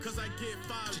Cause I get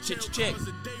 5 Check. a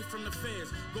day from the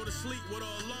feds. Go to sleep with an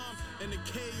alarm and a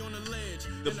K on the ledge.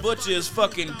 The butcher is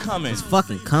fucking coming. It's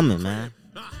fucking coming, man.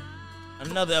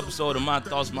 Another episode of My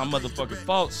Thoughts, My Motherfucking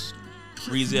Faults.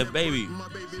 Breezy F Baby.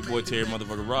 It's your boy Terry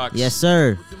Motherfucking Rocks. Yes,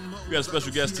 sir. We got a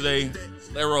special guest today.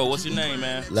 Laro, what's your name,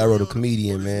 man? Laro the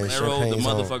comedian, man. Laro the Champagne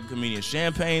Zone. motherfucking comedian.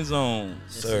 Champagne Zone.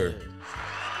 Sir.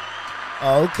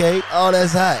 Oh, okay. Oh,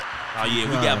 that's hot. Oh, yeah,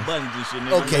 we got buttons and shit,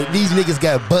 nigga. Okay, these niggas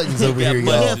got buttons over here, buttons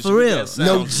y'all. Yeah, and for shit. We real. got sounds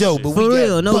No and joke, shit. but For we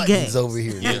real, got no buttons game. over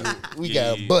here. Yeah. We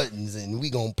Yeah. got buttons, and we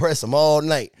gonna press them all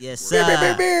night. Yes, Beer, beer,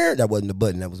 beer, sir. beer. That wasn't the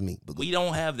button, that was me. But We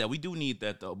don't have that. We do need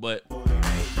that, though. But,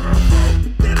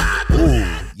 ooh,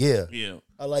 yeah. yeah.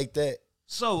 I like that.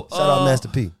 So, Shout out Master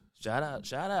P. Shout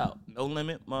out. No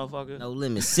limit, motherfucker. No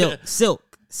limit.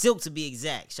 Silk to be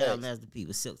exact. Shout out Master P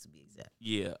with Silk to be exact.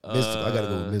 Yeah. Mystical. I gotta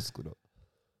go with Mystical, though.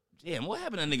 Damn, what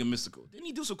happened to that nigga Mystical? Didn't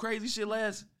he do some crazy shit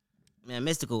last? Man,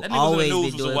 Mystical That nigga was in the always news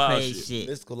been for some doing wild crazy shit.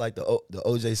 Mystical like the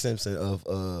O.J. Simpson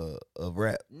of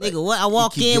rap. Nigga, what? I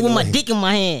walk keep in getting with my away. dick in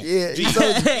my hand. Yeah,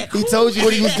 he told you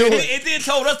what he was doing. It then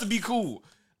told us to be cool.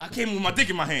 I came with my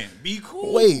dick in my hand. Be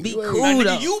cool. Wait, Be wait. cool. Now,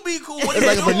 though. nigga, you be cool. What It's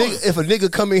like you if a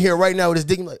nigga come in here right now with his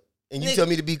dick, like, and you Nigga. tell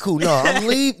me to be cool. No, I'm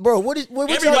leave, bro. What y'all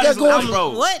got Everybody's going like, on?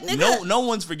 bro. What, nigga? No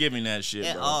one's forgiving that shit,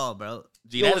 At bro. all, bro.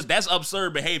 G, that's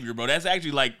absurd behavior, bro. That's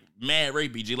actually like mad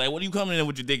rapey, G. Like, what are you coming in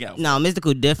with your dick out? No,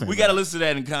 Mystical different. We bro. gotta listen to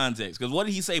that in context. Because what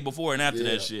did he say before and after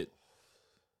Yeah. that shit?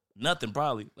 Nothing,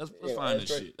 probably. Let's find this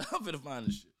that's shit. I'm finna find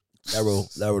this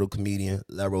shit. Laro the comedian.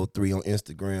 Laro3 on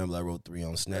Instagram. Laro3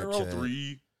 on Snapchat. Arrow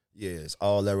 3. Yeah, it's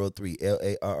all Laro3.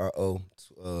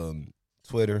 LARRO.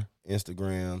 Twitter,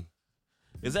 Instagram,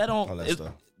 Is that all on? that is-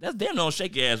 stuff. That's damn near on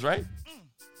Shake Your Ass, right?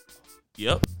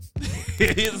 Yep.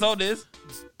 It's on this.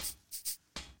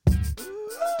 Yeah,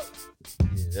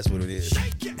 that's what it is.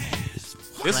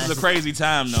 This is a crazy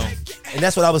time, though. And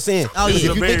that's what I was saying. Oh, Because yeah.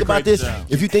 if you Very think about crazy this, time.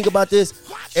 if you think about this,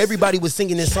 everybody was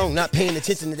singing this song, not paying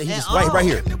attention to that. He At just all. right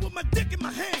here.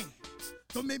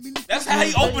 That's how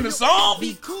he opened the song?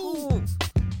 Be cool.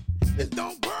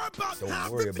 Don't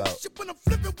worry about.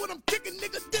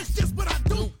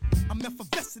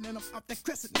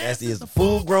 Nasty is a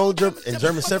full-grown and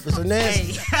German Shepherds are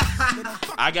nasty.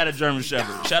 I got a German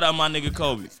Shepherd. Shout out my nigga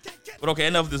Kobe. But okay,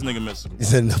 enough of this nigga Mystical. He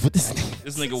said enough with this nigga.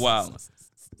 This nigga wild.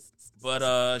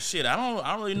 But shit, I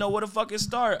don't really know where to fucking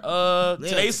start.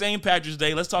 Today's St. Patrick's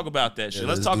Day. Let's talk about that shit. Yeah,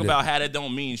 let's let's talk do about that. how that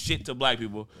don't mean shit to black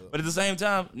people. But at the same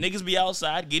time, niggas be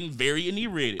outside getting very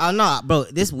inebriated. Oh no, bro.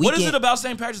 This weekend. What is it about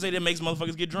St. Patrick's Day that makes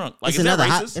motherfuckers get drunk? Like, It's is that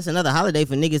another. racist? It's another holiday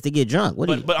for niggas to get drunk. What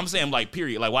do you? But I'm saying, like,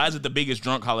 period. Like, why is it the biggest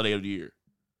drunk holiday of the year?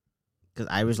 Because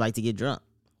Irish like to get drunk.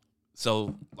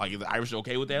 So, like, is the Irish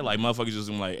okay with that? Like, motherfuckers just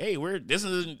like, hey, this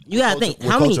is. You gotta think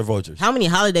We're how many culture vultures. how many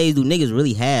holidays do niggas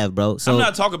really have, bro? So I'm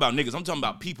not talking about niggas. I'm talking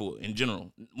about people in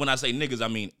general. When I say niggas, I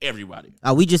mean everybody.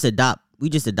 we just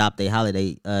adopt their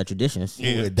holiday traditions.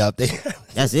 We adopt that.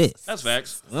 That's it. That's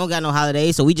facts. We don't got no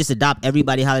holidays, so we just adopt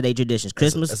everybody holiday traditions.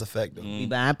 Christmas, That's a fact, though. we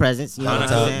buying presents. You know what I'm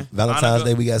Hanukkah. saying? Valentine's Hanukkah.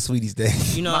 Day, we got Sweeties Day.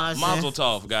 You know what I'm saying? Mazel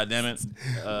tov,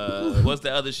 goddammit. What's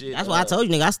the other shit? That's why I told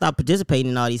you, nigga. I stopped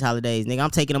participating in all these holidays, nigga. I'm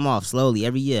taking them off slowly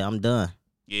every year. I'm done.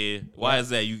 Yeah. Why is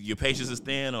that? Your patience is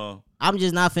thin, or I'm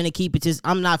just not finna keep it.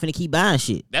 I'm not finna keep buying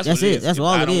shit. that's That's what it it. is. That's all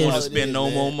I it don't want to is. spend no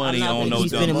man. more money I'm not on gonna no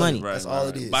keep dumb spending money. Right, That's all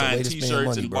it is. It's a way Buying to spend T-shirts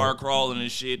money, and bro. bar crawling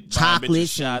and shit. buying bitches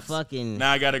Chocolates and shots. fucking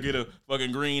Now I gotta get a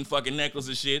fucking green fucking necklace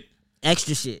and shit.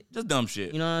 extra shit. Just dumb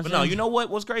shit. You know what I'm but saying? no, you know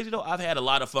what's crazy though? I've had a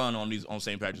lot of fun on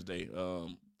St. Patrick's Day.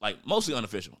 Like mostly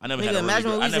unofficial. I never had Nigga, a really imagine good,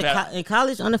 when I we was never had, in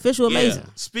college, unofficial, amazing. Yeah.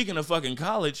 Speaking of fucking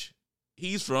college,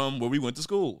 he's from where we went to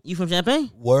school. You from Champaign?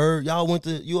 Word, y'all went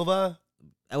to U of I?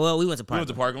 Well, we went to We went Parkland.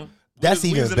 to Parkland. That's we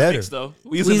even was in better. The mix, though.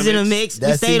 We was in a mix. We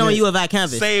That's stayed on even- U of I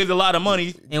campus Saved a lot of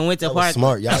money. and went to That was Parkland.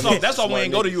 smart, y'all. That's why we Smart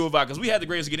ain't go to niggas. U of I because we had the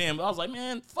grades to get in. But I was like,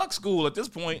 man, fuck school at this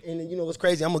point. And you know what's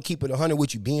crazy? I'm gonna keep it 100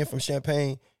 with you. Being from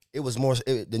Champaign, it was more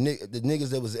the niggas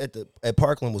that was at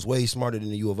Parkland was way smarter than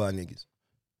the U of I niggas,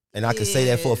 and I can say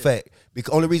that for a fact.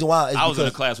 Because only reason why is I was in a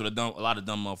because- class with a lot of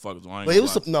dumb motherfuckers. I ain't But gonna it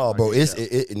was lie. some, no, bro.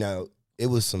 It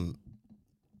was some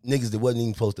niggas that wasn't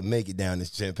even supposed to make it down this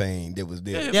Champaign that was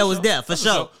there. Yeah. That was there for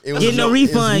sure. It was Getting a it was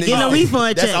refund. Getting a niggas-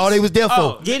 refund check. That's all they was there for.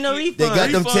 Oh, Getting a They refund. got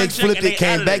them Refund checks, check flipped and it, they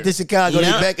came outta back there. to Chicago.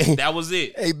 Yeah. They back. That was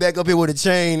it. Hey, back up here with a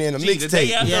chain and a Gee, the day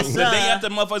mixtape. after, Yes, the sir. day after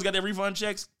motherfuckers got their refund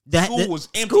checks, The- school the was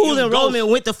empty. School It was enrollment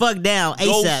ghost. went the fuck down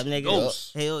Ghost. ASAP, nigga.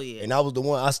 Ghost. Hell yeah. And I was the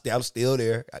one. I'm still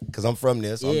there because I'm from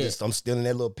there. So Yeah. I'm still in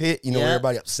that little pit. You know, Yeah. where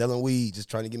everybody I'm selling weed, just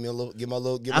trying to get my little.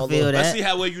 I feel that. Let's see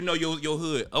how well you know your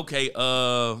hood. Okay,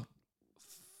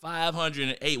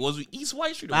 508. Was it East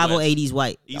White Street? Or 508 East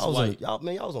White. East Y'all was White. y'all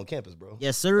was on campus, bro.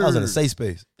 Yes, sir. I was in a safe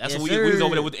space. That's Yes, what sir. we was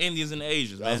over there with the Indians and the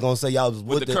Asians. I was Man. gonna say y'all was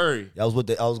With the curry. Y'all was with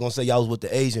the. I was gonna say y'all was with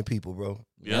the Asian people, bro.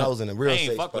 Yeah, I was in a real They ain't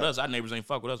safe fuck spot. with us. Our neighbors ain't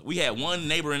fuck with us. We had one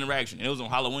neighbor interaction, and it was on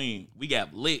Halloween. We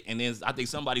got lit, and then I think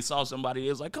somebody saw somebody. It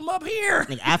was like, "Come up here,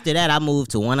 Nigga, after that, I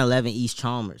moved to 111 East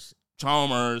Chalmers.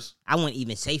 Chalmers." I went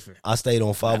even safer. I stayed on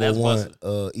that's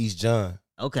 501 East John.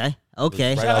 Okay. Right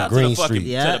Shout off out to Green the fucking Street.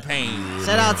 Yeah. to the pain.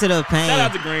 Shout out to the pain. Shout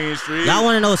out to Green Street. Y'all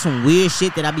want to know some weird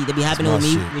shit that be happening my with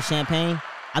me shit. with Champagne?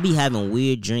 I be having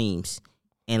weird dreams,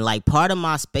 and like part of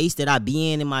my space that I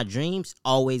be in my dreams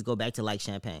always go back to like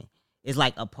Champagne. It's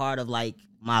like a part of like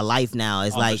my life now.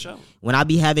 It's Oh, for like sure. when I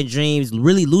be having dreams,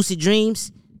 really lucid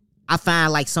dreams, I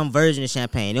find like some version of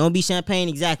Champagne. It don't be Champagne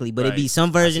exactly, but it be Right.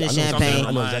 some version of I know Champagne something.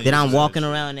 I know exactly that I'm what it walking is.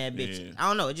 around that bitch. Yeah. I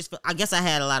don't know. It just I guess I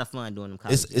had a lot of fun doing them.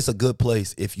 College It's a good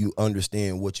place if you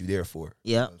understand what you're there for.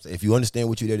 Yeah. You know what I'm saying? If you understand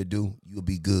what you're there to do, you'll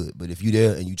be good. But if you're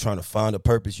there and you're trying to find a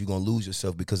purpose, you're gonna lose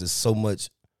yourself because it's so much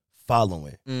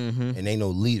following Mm-hmm. and ain't no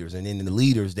leaders. And then the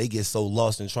leaders, they get so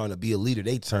lost in trying to be a leader,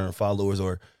 they turn followers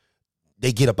or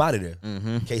they get up out of there.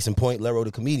 Mm-hmm. Case in point, Lero the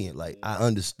comedian. Like I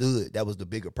understood that was the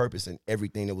bigger purpose and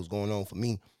everything that was going on for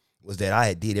me was that I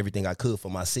had did everything I could for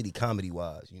my city comedy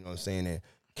wise. You know what I'm saying? And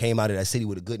came out of that city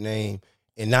with a good name.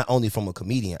 And not only from a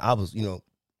comedian, I was,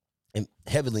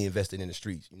 heavily invested in the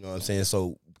streets. You know what I'm saying?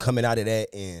 So coming out of that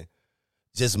and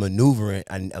just maneuvering,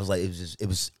 I was like,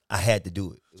 I had to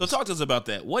do it. So talk to us about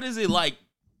that. What is it like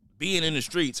being in the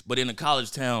streets, but in a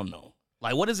college town though?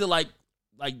 Like, what is it like?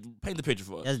 Like, paint the picture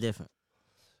for us. That's different.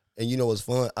 And you know what's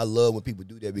fun? I love when people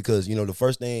do that because, the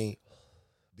first thing,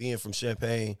 being from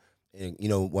Champagne, and,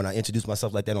 when I introduce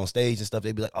myself like that on stage and stuff,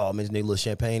 they be like, oh, man, this nigga little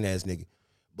Champagne ass nigga.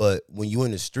 But when you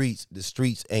in the streets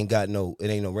ain't got it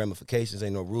ain't no ramifications,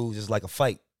 ain't no rules. It's like a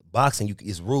fight. Boxing,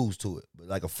 it's rules to it. But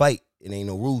like a fight, it ain't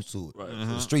no rules to it. Right. So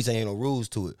the streets ain't no rules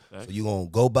to it. Okay. So you going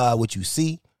to go by what you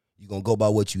see, you going to go by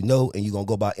what you know, and you going to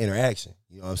go by interaction.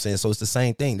 You know what I'm saying? So it's the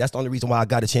same thing. That's the only reason why I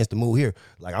got a chance to move here.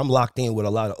 Like, I'm locked in with a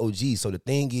lot of OGs. So the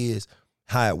thing is,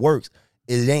 how it works,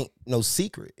 it ain't no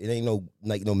secret. It ain't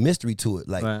no mystery to it.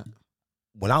 Like, Right.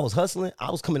 when I was hustling,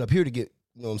 I was coming up here to get,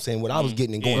 you know what I'm saying, what I was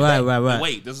getting and going Right, back. right, right. The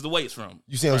weight. This is the weights from.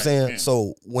 You see what I'm Right, saying? yeah.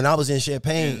 So when I was in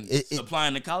Champagne, And it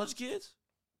supplying the college kids.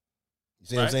 you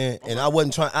see what I'm Right. saying? And I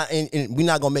wasn't trying, and we're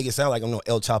not going to make it sound like I'm no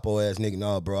El Chapo ass nigga.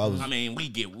 No, bro. I was, I mean,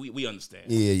 we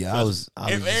understand. yeah, I was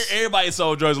just- Everybody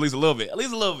sold drugs at least a little bit. At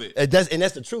least a little bit. and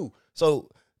that's the truth. So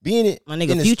being it, My in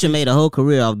nigga the Future street- made a whole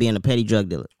career off being a petty drug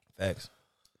dealer. Facts.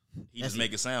 He just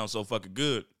make it sound so fucking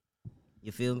good.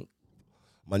 You feel me?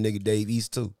 My nigga Dave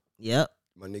East too. Yep.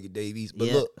 My nigga Dave East. But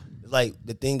Yeah. look, it's like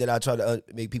the thing that I try to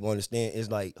make people understand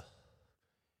is like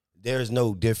there's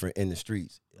no different in the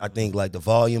streets. I think like the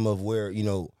volume of where,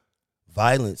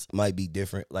 violence might be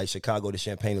different. Like Chicago to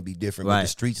Champagne will be different, but Right. the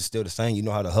streets is still the same. You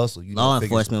know how to hustle. You know Law how to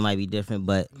figure enforcement might be different,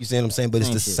 but You see what I'm saying? But it's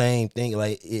Same the shit. same thing.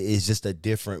 Like it's just a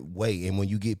different way. And when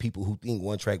you get people who think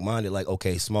one track minded, like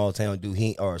okay, small town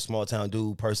dude, or small town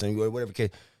dude person, or whatever case,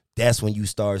 that's when you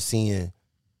start seeing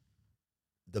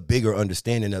the bigger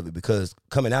understanding of it. Because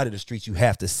coming out of the streets, you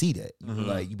have to see that.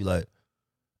 Like you be like,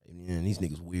 man, these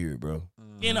niggas weird, bro.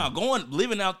 You know,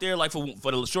 living out there like for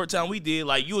the short time we did,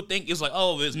 like you would think it's like,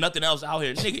 oh, there's nothing else out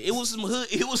here, nigga. It was some hood,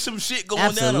 it was some shit going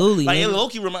Absolutely, down. Like it nigga.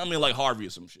 low-key remind me of like Harvey or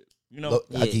some shit. You know, Look,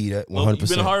 I give you that 100%. Low-key, you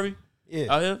been to Harvey?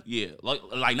 Yeah. Out here? Yeah,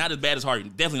 like not as bad as Harvey,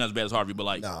 definitely not as bad as Harvey, but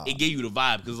like Nah. it gave you the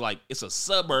vibe because like it's a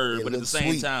suburb, It but at the looks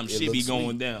same sweet. time, It shit be looks going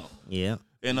sweet. down. yeah.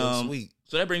 And Looks sweet.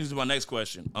 so that brings us to my next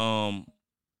question.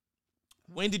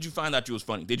 When did you find out you was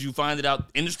funny? Did you find it out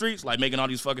in the streets, like making all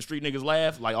these fucking street niggas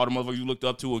laugh, like all the motherfuckers you looked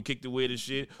up to and kicked it with and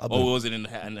shit, or was it in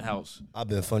the house I've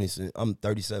been funny since I'm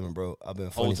 37, bro. I've been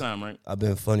funny whole time, right? I've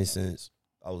been funny since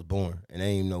I was born, and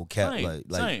ain't no cap. Same,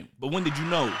 Like same. But when did you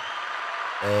know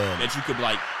that you could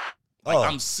like oh.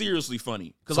 I'm seriously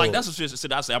funny? Because So- like that's the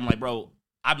shit I say. I'm like, bro,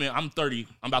 I'm 30.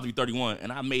 I'm about to be 31,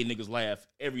 and I made niggas laugh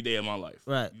every day of my life.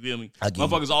 Right. You feel me? I get you.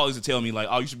 Motherfuckers always would tell me like,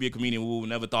 oh, you should be a comedian. Woo,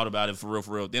 never thought about it for real,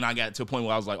 for real. Then I got to a point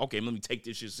where I was like, okay, let me take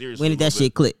this shit seriously. When did that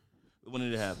shit click? When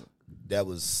did it happen? That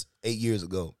was 8 years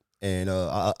ago, and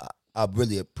I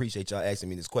really appreciate y'all asking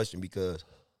me this question because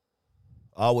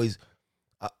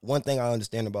one thing I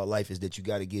understand about life is that you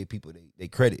got to give people they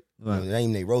credit. Right. You know, they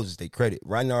name they roses, they credit.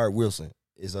 Reinhard Wilson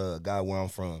is a guy where I'm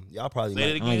from. Y'all probably Say it know.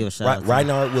 again. I'm gonna give a shout out. to him.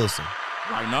 Reinhard Wilson.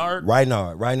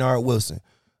 Reinhard. Reinhard Wilson.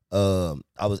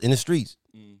 I was in the streets.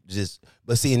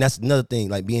 But see, and that's another thing.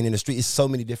 Like being in the street, it's so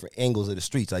many different angles of the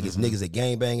streets. Like it's niggas that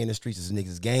gang bang in the streets, it's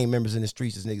niggas gang members in the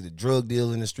streets, it's niggas that drug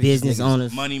deal in the streets, Business niggas,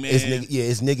 owners. Money man.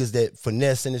 it's niggas that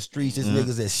finesse in the streets, it's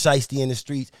niggas that shiesty in the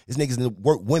streets, it's niggas that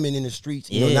work women in the streets.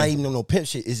 You know, not even on no pimp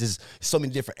shit. It's just so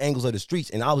many different angles of the streets,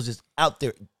 and I was just out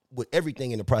there with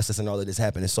everything in the process and all of this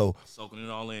happening. So Soaking it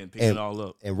all in, picking it all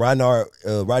up. And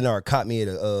Rynar caught me at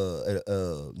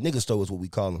a nigga store is what we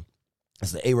call them.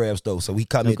 It's the Arab store. So he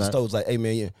caught me at the store. It's like, hey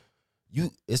man,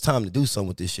 it's time to do something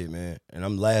with this shit, man. And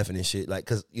I'm laughing and shit, like,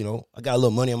 cause you know I got a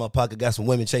little money in my pocket, got some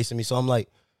women chasing me, so I'm like,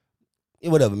 yeah,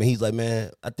 whatever, man. He's like,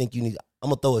 man, I think you need. I'm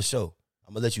gonna throw a show.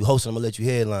 I'm gonna let you host it. I'm gonna let you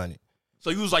headline it. So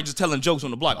you was like just telling jokes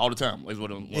on the block all the time. Is what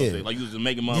I'm saying. Like you was just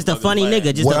making money. Just a funny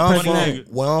nigga. Just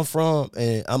Where I'm from,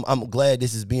 and I'm glad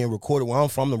this is being recorded. Where I'm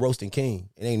from, the roasting king.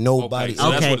 It ain't nobody.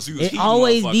 Okay, it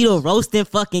always be the roasting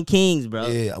fucking kings, bro.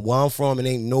 Yeah, where I'm from, it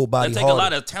ain't nobody. It take a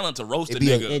lot of talent to roast a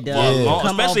nigga. It does.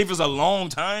 Especially if it's a long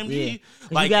time. Yeah.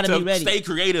 Like you gotta to be ready. stay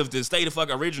creative, to stay the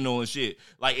fuck original and shit.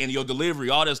 Like in your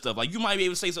delivery, all that stuff. Like you might be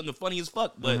able to say something funny as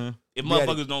fuck, but if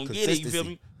motherfuckers don't get it, you feel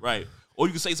me? Right. Or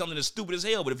you can say something that's stupid as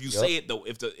hell, but if you say it though,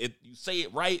 if you say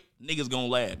it right, niggas gonna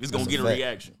laugh. It's gonna get a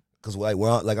reaction. Cause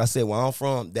like I said, where I'm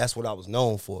from, that's what I was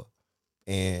known for.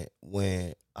 And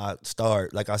when I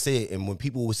start, like I said, and when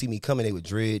people would see me coming, they would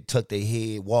dread, tuck their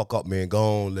head, walk up, man,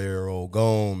 gone, Larry,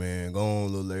 gone, man, gone,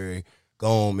 little Larry,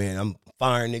 gone, man. I'm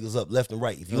firing niggas up left and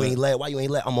right. If you ain't laugh, why you ain't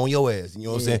laugh? I'm on your ass. You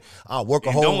know what I'm saying? I'll work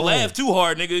a whole Don't laugh too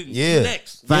hard, nigga. Yeah.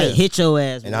 Next. Fight, hit your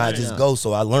ass. And I just go.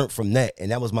 So I learned from that.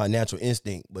 And that was my natural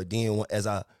instinct. But then as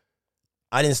I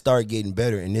didn't start getting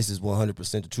better, and this is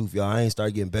 100% the truth, y'all. I ain't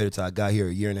started getting better till I got here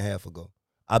a year and a half ago.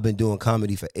 I've been doing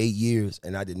comedy for 8 years,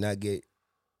 and I didn't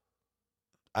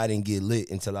get lit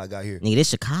until I got here. Nigga, this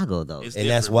Chicago though. It's And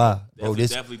that's different, why, bro. Definitely,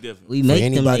 This definitely different. We for make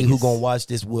anybody them who niggas. gonna watch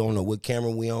this, we don't know what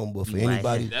camera we on, but for Right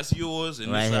anybody, here. That's yours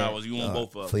and Right this here. ours. You want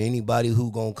both of for them. anybody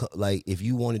who gonna like, if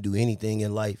you want to do anything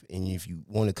in life, and if you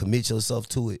want to commit yourself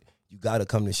to it, you gotta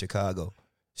come to Chicago.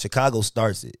 Chicago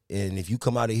starts it, and if you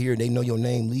come out of here and they know your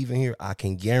name leaving here, I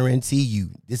can guarantee you,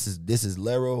 this is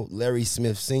Larry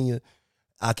Smith Sr.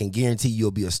 I can guarantee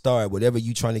you'll be a star at whatever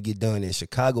you trying to get done. And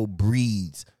Chicago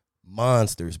breeds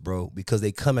monsters, bro, because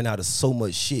they coming out of so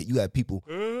much shit. You have people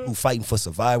who fighting for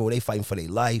survival, they fighting for their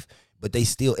life, but they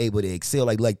still able to excel.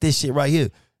 Like this shit right here.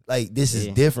 Like this is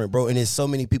different, bro. And there's so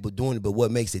many people doing it, but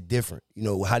what makes it different? You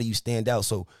know, how do you stand out?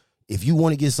 So if you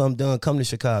want to get something done, come to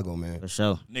Chicago, man. For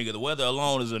sure. Nigga, the weather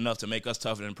alone is enough to make us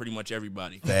tougher than pretty much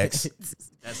everybody. Facts.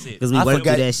 That's it. Because we I work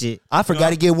forgot- through that shit. I forgot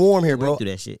to get warm here, bro. Work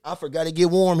through that shit. I forgot to get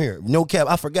warm here. No cap.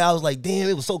 I forgot. I was like, damn,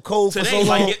 it was so cold for so Today,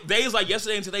 long. days like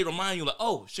yesterday and today remind you like,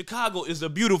 oh, Chicago is a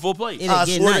beautiful place. It'll I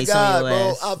get swear nice to God, on your bro.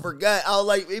 ass. I forgot. I was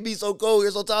like, it be so cold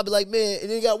here. So I be like, man, and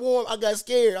then it got warm. I got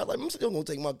scared. I was like, I'm still gonna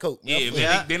take my coat. Man. Yeah,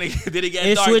 man. Then it got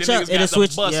It'll dark. switch then up. niggas It'll got to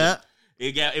switch. busting. Yeah.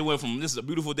 It went from this is a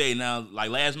beautiful day now. Like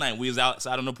last night, we was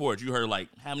outside on the porch. You heard like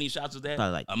how many shots was that?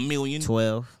 Probably like a million.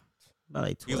 12. About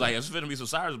like 12. He was like, it's finna be some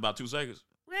sirens about 2 seconds.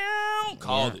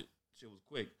 Called it. Shit was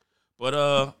quick.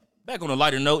 But back on a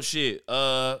lighter note, shit.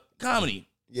 Comedy.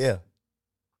 Yeah,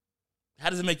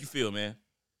 How does it make you feel, man?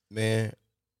 man.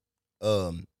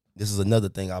 This is another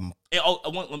thing. I'm And,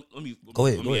 let me Go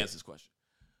ahead. ask this question.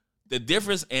 The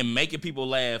difference in making people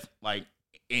laugh, like,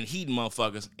 and heating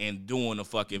motherfuckers and doing a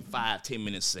fucking 5-10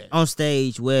 minute set. on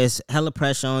stage where it's hella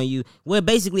pressure on you, where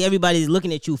basically everybody's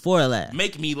looking at you for a laugh.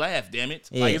 Make me laugh, damn it.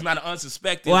 Yeah. Like, it's not an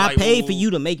unsuspected. Well, I like, paid for ooh,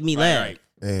 you to make me right, laugh. right.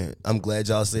 Man, I'm glad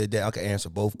y'all said that. I can answer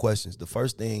both questions. The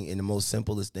first thing and the most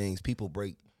simplest things, people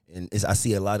break, and I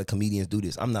see a lot of comedians do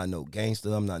this. I'm not no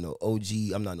gangster. I'm not no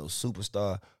OG. I'm not no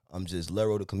superstar. I'm just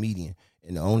Lero the comedian.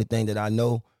 And the only thing that I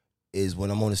know is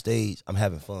when I'm on the stage, I'm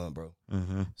having fun, bro.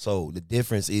 Mm-hmm. So the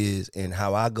difference is in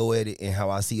how I go at it and how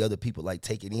I see other people like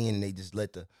take it in and they just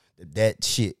let that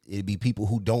shit. It'd be people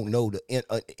who don't know the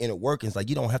inner workings. Like,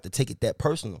 you don't have to take it that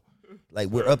personal. Like,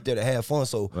 we're up there to have fun.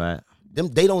 So Right.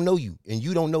 they don't know you and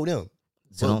you don't know them.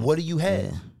 So So what do you have?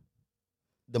 yeah.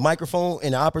 The microphone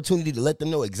and the opportunity to let them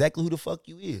know exactly who the fuck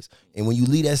you is. And when you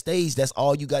leave that stage, that's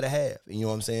all you gotta have. And you know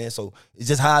what I'm saying? So it's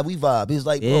just how we vibe. It's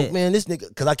like, Yeah. bro, man, this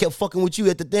nigga, cause I kept fucking with you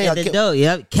at the thing. At the door,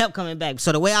 yeah, kept coming back.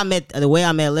 So the way I met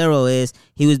Lero is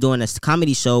he was doing a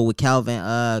comedy show with Calvin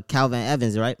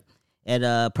Evans, right,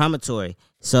 at Promontory.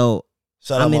 So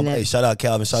shout I'm out in that- shout out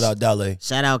Calvin, shout out Dale.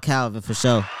 shout out Calvin for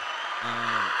sure.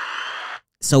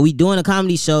 So we doing a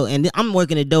comedy show, and I'm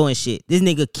working the dough and shit. This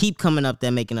nigga keep coming up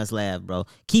there making us laugh, bro.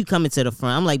 Keep coming to the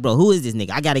front. I'm like, bro, who is this nigga?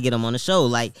 I got to get him on the show.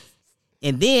 Like,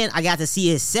 and then I got to see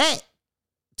his set.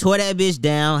 Tore that bitch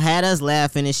down, had us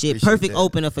laughing and shit. Appreciate Perfect that.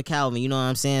 opener for Calvin, you know what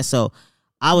I'm saying? So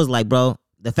I was like, bro,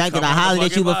 The fact that I Come on, hollered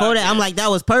at you fucking before that, vibe, I'm yeah. like, that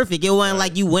was perfect. It wasn't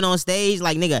like you went on stage,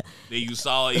 like nigga. Then you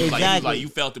saw it, Exactly. like you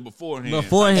felt it beforehand.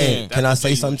 Beforehand. That's Can I the say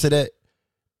thing. something to that?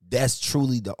 That's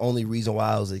truly the only reason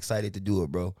why I was excited to do it,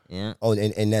 bro. Yeah. Oh,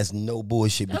 and that's no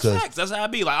bullshit That's because facts. That's how I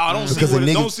be. Like, oh, Because a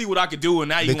nigga- don't see what I could do, and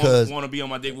now you Because- want to be on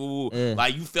my dick. Woo, woo. Yeah.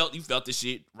 Like you felt the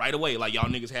shit right away. Like y'all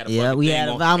niggas had a Yeah, fucking we thing had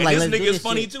a on. vibe. I'm And like, this let's do nigga's this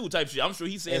funny shit. too, type shit. I'm sure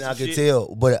he said and some I could shit.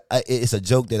 tell, but it's a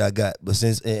joke that I got. But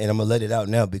since and I'm gonna let it out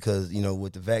now because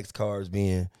with the Vax cars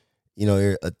being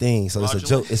a thing, so it's a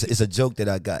joke. It's a joke that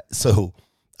I got. So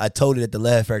I told it at the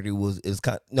Laugh Factory it was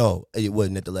no, it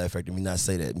wasn't at the Laugh Factory. Let me not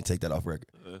say that. Let me take that off record.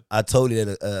 I told it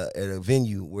at a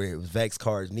venue where it was Vax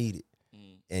cars needed,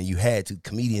 and you had to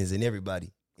comedians and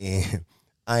everybody, and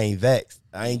I ain't vaxxed.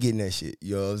 I ain't getting that shit.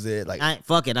 You know what I'm saying? Like,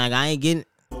 Fuck it, like I ain't getting.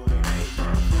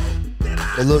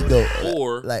 but look though,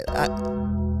 Or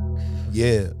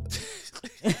yeah.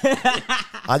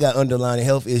 I got underlying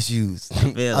health issues.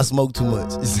 feel I it. smoke too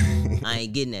much. I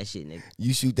ain't getting that shit, nigga.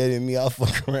 You shoot that at me, I'll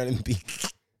fuck around and be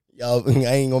y'all.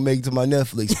 I ain't gonna make it to my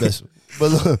Netflix special.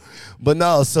 But look, but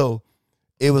no. So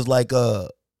it was like I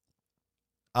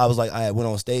was like I went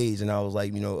on stage and I was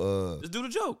like just do the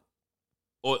joke.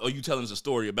 Or are you telling us a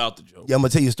story about the joke? yeah, I'm gonna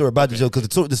tell you a story about the Okay. joke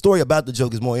because the story about the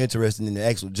joke is more interesting than the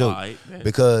actual joke. All right, man.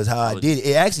 Because how I did it,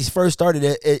 it actually first started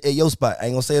at your spot. I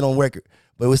ain't gonna say it on record,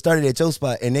 but it started at your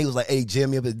spot, and they was like, "Hey,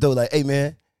 jam me up at the door, like, hey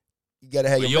man, you gotta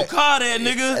have Where your your car there,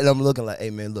 nigga. And I'm looking like,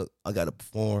 hey man, look, I gotta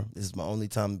perform. This is my only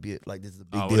time to be like, this is a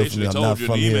big Oh, deal they for me. should I'm have not told you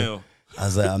in from the here. email. I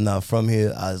was like, I'm not from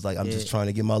here. I was like, I'm just Yeah. trying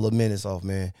to get my little minutes off,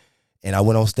 man. And I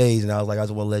went on stage and I was like, I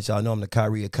just want to let y'all know I'm the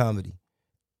Kyrie of comedy.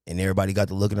 And everybody got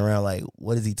to looking around like,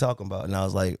 what is he talking about? And I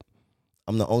was like,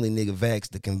 I'm the only nigga vax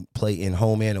that can play in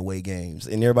home and away games.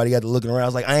 And everybody got to looking around. I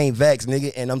was like, I ain't vax,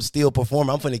 nigga, and I'm still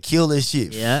performing. I'm finna kill this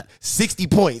shit. Yeah. 60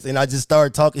 points. And I just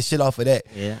started talking shit off of that.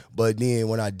 Yeah. But then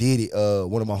when I did it,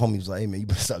 one of my homies was like, hey man, you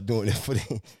better stop doing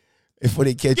it before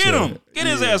they catch Get you. him. Get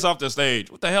his ass off the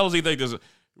stage. What the hell does he think this is?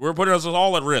 We're putting us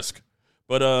all at risk.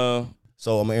 But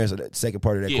So I'm gonna answer that second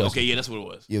part of that yeah, question. okay, yeah, that's what it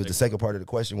was. Yeah, the second part of the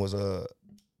question was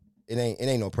it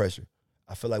ain't no pressure.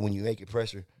 I feel like when you make it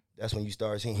pressure, that's when you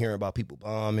start hearing about people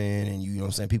bombing and you know what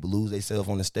I'm saying, people lose themselves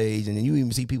on the stage, and then you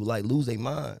even see people like lose their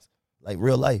minds, like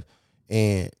real life.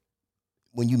 And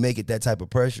when you make it that type of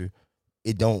pressure,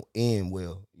 it don't end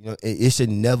well. It should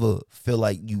never feel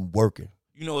like you working.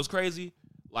 You know what's crazy?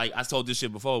 Like, I told this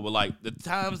shit before, but like the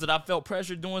times that I felt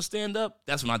pressure doing stand up,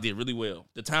 that's when I did really well.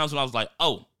 The times when I was like,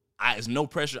 oh, it's no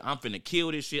pressure. I'm finna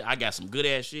kill this shit. I got some good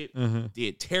ass shit.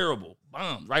 Did terrible.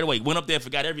 Bombed right away. Went up there,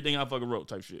 forgot everything I fucking wrote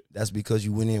type shit. That's because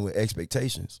you went in with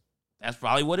expectations. That's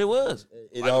probably what it was.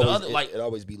 It Like, always, it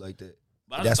always be like that.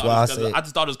 But That's why I said said I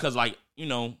just thought it was because like,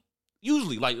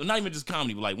 usually like not even just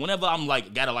comedy, but like whenever I'm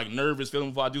like got a like nervous feeling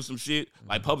before I do some shit,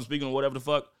 like public speaking or whatever the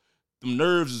fuck, them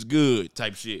nerves is good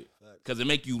type shit. Cause it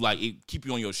make you like it keep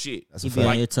you on your shit. That's a Keep you on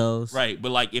fact. your toes. Right. But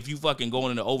like if you fucking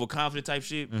going into overconfident type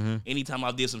shit, anytime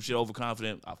I did some shit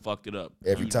overconfident, I fucked it up.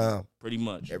 Every time. Pretty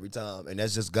much. Every time. And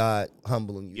that's just God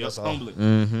humbling you. Yeah, That's all. humbling.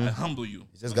 Mm-hmm. I humble you.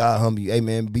 It's just God humble you. Hey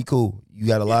man, be cool. You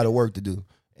got a lot of work to do.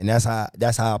 And that's how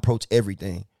I approach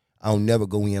everything. I don't never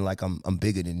go in like I'm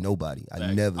bigger than nobody. I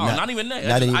Like, never. not even that.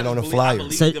 Not even I on the just flyer.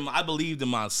 I believed in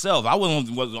myself. I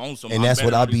wasn't on some. And that's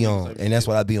what I be on. And that's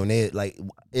what I be on there. Like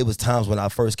it was times when I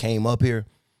first came up here.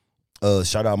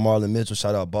 Shout out Marlon Mitchell.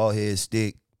 Shout out Ballhead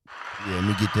Stick. Yeah, let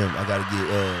me get them. I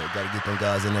gotta get them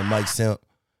guys in there. Mike Simp.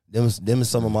 Them is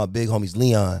some of my big homies.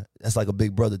 Leon. That's like a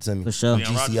big brother to me. For sure.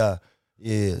 Leon GCI.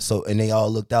 Yeah. So and they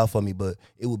all looked out for me. But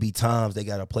it would be times they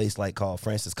got a place like called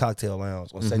Francis Cocktail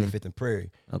Lounge on 75th and Prairie.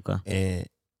 Okay. And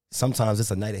sometimes it's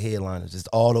a night of headliners. Just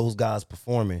all those guys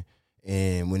performing.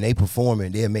 And when they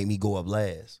performing, they'll make me go up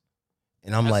last.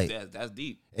 And I'm like, that's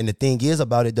deep. and the thing is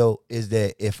about it though, is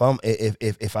that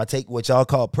if I take what y'all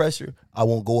call pressure, I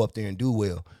won't go up there and do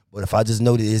well. But if I just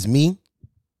know that it's me,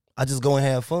 I just go and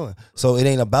have fun. So it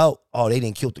ain't about, they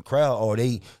didn't kill the crowd, or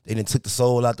they didn't took the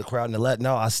soul out the crowd and the left.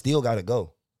 No, I still gotta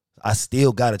go. I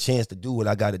still got a chance to do what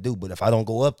I gotta do. But if I don't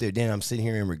go up there, then I'm sitting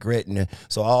here and regretting it.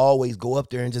 So I always go up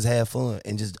there and just have fun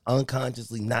and just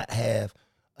unconsciously not have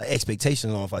an expectation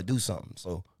on if I do something.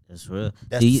 So That's real.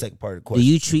 that's the second part of the question.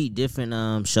 Do you treat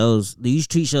different shows? Do you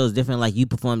treat shows different? Like you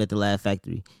performed at the Laugh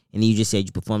Factory, and then you just said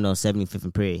you performed on 75th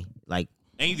and Prairie. Like,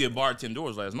 And you did bar 10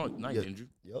 doors last night, Yep. didn't you?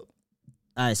 Yep. all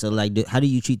right, so like, how do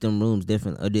you treat them rooms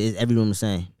different, or is every room the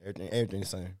same? Everything the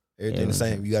same. Everything the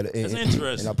same. You got to. That's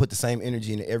interesting. And I put the same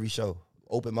energy into every show.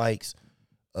 Open mics,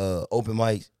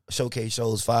 showcase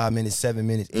shows, 5 minutes, 7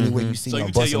 minutes. Anywhere you see So me, you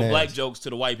I'm tell busting your ass. black jokes to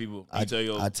the white people. You tell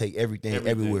your I take everything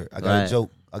everything. everywhere. I got a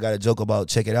joke. I got a joke about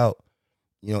check it out.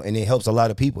 You know, and it helps a lot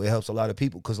of people. It helps a lot of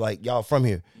people because, like, y'all from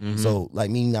here. So, like,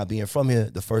 me not being from here,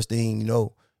 the first thing, you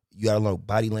know, you got to know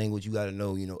body language. You got to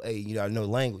know, you know, hey, you got to know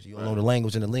the language. You don't know the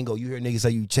language and the lingo. You hear niggas say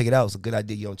you check it out. It's a good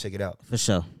idea. You don't check it out. For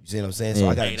sure. You see what I'm saying? So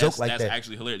I got a joke like that's that. That's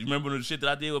actually hilarious. You remember the shit that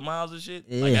I did with Miles and shit?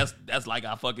 Yeah. Like, that's like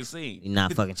I fucking seen. You're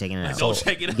not fucking checking it out. Don't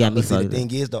check it out. You got me But see, the fucked up.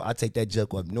 thing is, though, I take that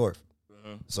joke up north.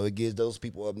 So it gives those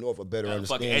people up north a better Fucking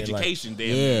understanding. education,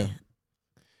 damn. Yeah.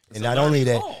 And not only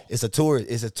that, it's a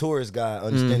tourist guy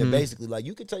understanding basically like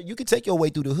you can take your way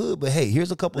through the hood, but hey,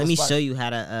 here's a couple Let of me spots. show you how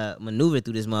to maneuver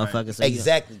through this motherfucker. So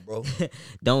Exactly, bro.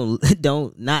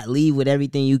 don't not leave with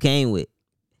everything you came with.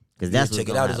 Cause that's check what's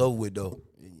it out. gonna It's happen. over with though.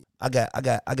 I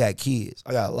got kids.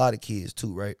 I got a lot of kids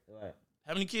too, right?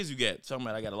 How many kids you got? Talking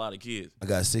about I got a lot of kids. I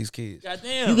got 6 kids.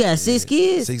 Goddamn. You got 6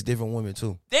 kids? 6 different women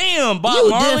too. Damn, Bob You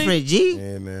Marley. different, G.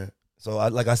 Yeah, man. So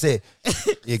like I said,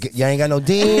 y'all ain't got no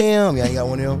damn. Y'all ain't got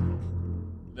one of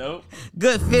them. Nope.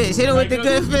 Good fish. Hit him with the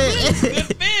good fish.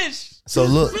 Good fish. So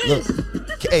look.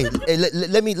 Hey,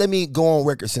 let me go on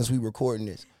record since we recording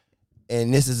this,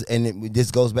 and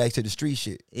this goes back to the street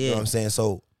shit. You know what I'm saying?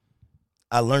 So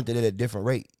I learned it at a different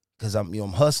rate because I'm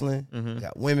hustling. I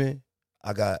got women.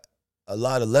 I got a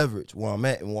lot of leverage where I'm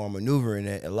at and where I'm maneuvering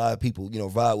at. A lot of people,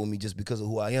 vibe with me just because of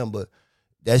who I am. But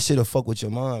that shit'll fuck with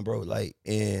your mind, bro. Like,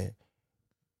 and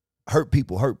hurt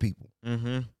people.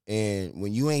 Mm-hmm. And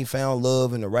when you ain't found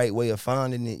love in the right way of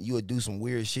finding it, you would do some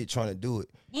weird shit trying to do it.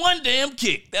 One damn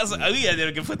kick. That's we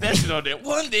can put that shit on there.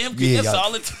 One damn kick. Yeah, That's y'all-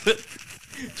 all it took.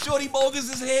 Shorty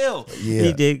bogus as hell. Yeah.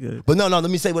 He did good. But no, let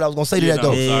me say what I was gonna say to that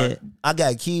though. Sorry. I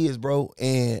got kids, bro,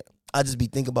 and I just be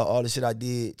thinking about all the shit I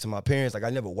did to my parents. Like I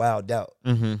never wilded out.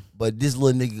 Mm-hmm. But this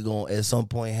little nigga gonna at some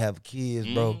point have kids,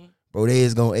 bro. Bro, they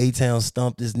is gonna A-Town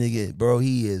stump this nigga. Bro,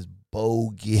 he is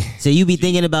bogus. So you be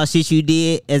thinking about shit you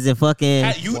did as a fucking,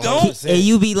 You don't? and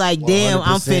you be like, damn,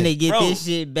 I'm 100%. finna get Bro, this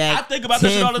shit back. I think about that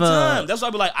shit all the tenfold. time. That's why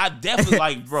I be like, I definitely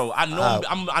like, bro. I know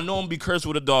I'm gonna be cursed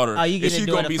with a daughter. Oh, you and getting she's a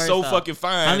daughter gonna be first so off. fucking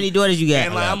fine. How many daughters you got?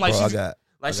 And like, I'm like, Bro, she's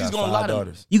I she's got gonna 5 lie to me.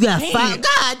 daughters. You got Damn. 5?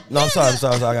 God No, I'm damn.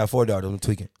 sorry. I got 4 daughters. I'm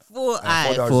tweaking. 4. I got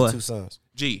 4 daughters Four. and 2 sons.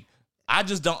 Gee, I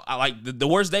just don't. I like the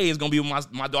worst day is gonna be when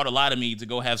my daughter lie to me to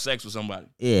go have sex with somebody.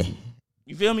 Yeah.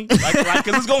 You feel me? Like,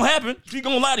 cause it's gonna happen. She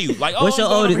gonna lie to you. Like, oh, What's your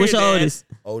I'm going oldest? over What's here, your Dad.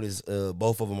 oldest? Oldest,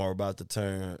 both of them are about to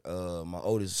turn. My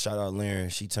oldest, shout out Laren,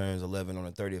 she turns 11 on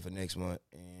the 30th of next month,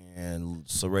 and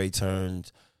Saray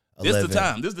turns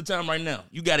 11. This is the time right now.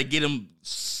 You got to get them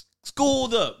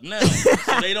schooled up now,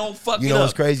 so they don't fuck You it know up.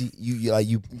 what's crazy? You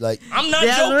like. I'm not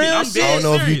That's joking. real I'm shit. dead I don't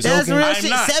know if you serious. That's joking. real I'm shit.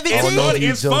 not. 17? It's I don't know if funny,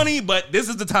 you it's joking. funny, but this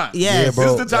is the time. Yes. Yeah, bro.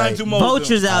 This is the time like, to mold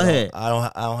Vultures them. out here. I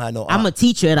don't have no. I'm a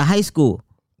teacher at a high school.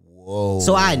 Whoa.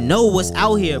 So I know what's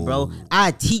out here, bro.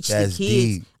 I teach That's the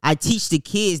kids. deep. I teach the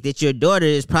kids that your daughter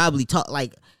is probably taught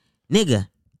like, nigga,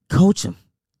 coach them.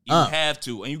 You have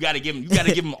to, and you got to give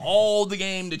them all the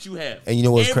game that you have. And you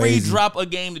know what's Every crazy? drop a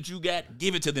game that you got,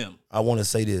 give it to them. I want to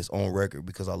say this on record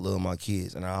because I love my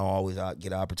kids, and I don't always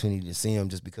get an opportunity to see them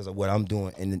just because of what I'm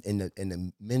doing and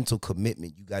the mental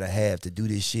commitment you gotta have to do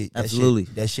this shit. Absolutely.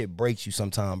 That shit breaks you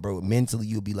sometime, bro. Mentally,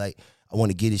 you'll be like, I want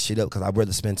to get this shit up because I'd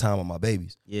rather spend time with my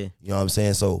babies. Yeah. You know what I'm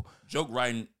saying? So Joke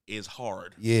writing is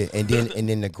hard. yeah, and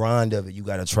then the grind of it, you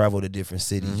gotta travel to different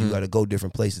cities. You gotta go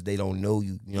different places. They don't know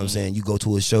you. You know what I'm saying? You go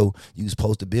to a show you was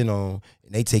supposed to been on,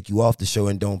 and they take you off the show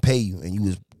and don't pay you, and you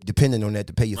was depending on that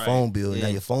to pay your Right. phone bill. Yeah. Now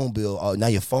your phone bill, now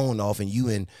your phone off, and you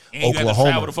in And you gotta Oklahoma.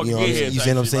 travel to fucking You know what I'm get saying? here You see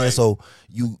type what I'm shit, saying? right. So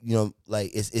you know,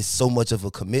 like it's so much of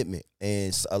a commitment,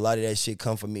 and a lot of that shit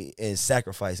come from me and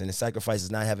sacrifice. And the sacrifice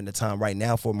is not having the time right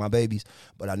now for my babies,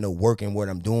 but I know working what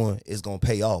I'm doing is gonna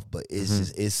pay off. But it's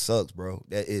just it sucks, bro.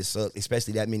 That it sucks,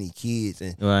 especially that many kids,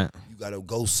 and Right. you gotta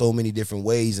go so many different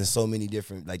ways and so many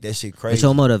different like that shit But crazy.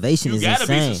 your motivation You is gotta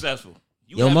be insane. successful.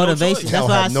 You Your have no motivation. choice. That's You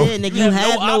why I have no- said, nigga, you you have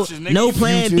have no no options, nigga. no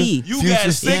plan Future- B. You Future got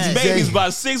 6 Steve babies J. by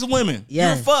 6 women.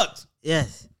 Yeah. You're fucked.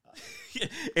 Yes.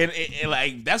 And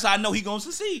like that's how I know he gonna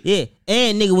succeed. Yeah.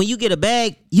 And nigga, when you get a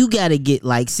bag, you gotta get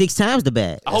like 6 times the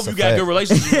bag. I hope That's you a got a fact. good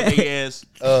relationship with their ass.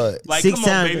 Like, 6 come on,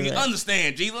 times baby. the-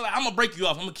 Understand, G. Like, I'm gonna break you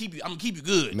off. I'm gonna keep you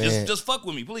good. Man. Just fuck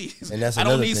with me, please. And that's I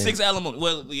don't another need thing. 6 alimony.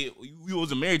 Well, you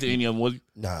wasn't married to any of them, was you?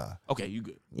 Nah. Okay, you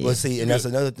good. Yeah. Well, see, and that's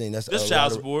another thing. That's Just a child lot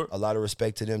of- support. A lot of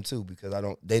respect to them too, because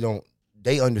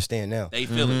they understand now. They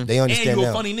feel it. They understand And you a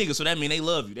now. funny nigga, so that mean they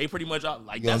love you. They pretty much like You know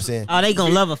what I'm that's- saying? Oh, they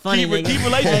gonna love a funny nigga. Keep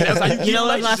relationships. That's how you keep You know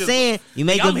what I'm relationships. saying? You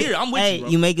make Nigga, I'm a here. I'm with hey, you, bro.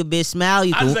 you make a bitch smile.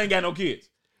 You I just can ain't got no kids.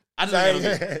 I just ain't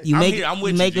got no kids. you I'm make here. I'm you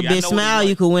with make you, a G. I bitch know what smile. it's You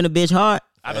like. can win a bitch heart.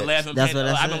 I've been laughing. That's what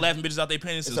I I've been said. laughing bitches out their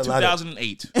pennies since It's a lot of-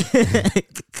 2008.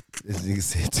 This nigga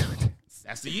said, dude,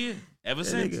 That's the year. Ever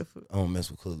since. I don't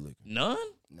mess with club liquor. None.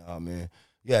 Nah, man.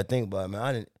 You gotta think about it,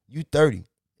 man. You 30.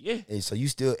 Yeah. And so you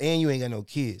still, and you ain't got no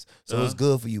kids. So it's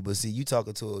good for you. But see, you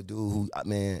talking to a dude who,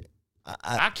 man,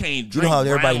 I can't drink. You know how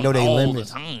everybody know they all limits?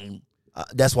 the time.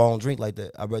 That's why I don't drink like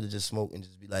that. I'd rather just smoke and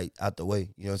just be like out the way.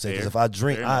 You know what I'm saying? Because if I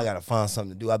drink, I gotta find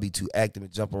something to do. I be too active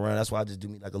and jump around. That's why I just do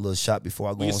me like a little shot before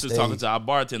I go on stage. We was just talking to our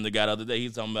bartender guy the other day.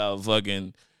 He's talking about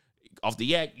fucking off the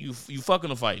yak. You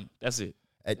fucking or fighting. That's it.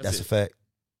 That's a fact.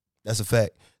 That's a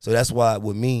fact. So that's why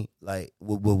with me, like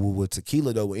with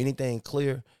tequila though, with anything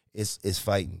clear, it's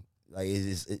fighting. Like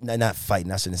it's not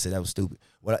fighting. I shouldn't have said that was stupid.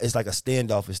 Well, it's like a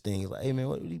standoffish thing. It's like, hey man,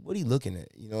 what are you looking at?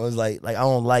 You know, it's like I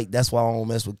don't like. That's why I don't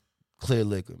mess with clear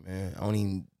liquor, man. I don't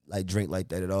even like drink like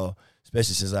that at all.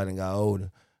 Especially since I done got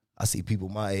older. I see people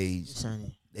my age,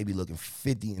 they be looking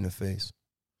 50 in the face.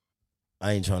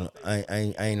 I ain't trying to.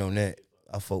 I ain't on that.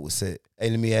 I fuck with set. Hey,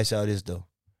 let me ask y'all this though.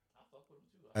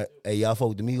 Hey, y'all fuck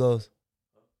with the Migos?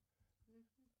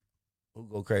 Who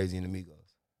go crazy in the Migos?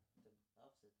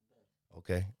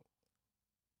 Okay.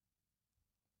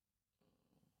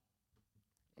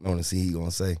 I want to see what he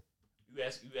gonna say. You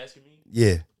asking me?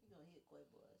 Yeah.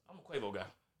 I'm a Quavo guy.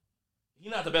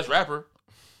 He's not the best rapper.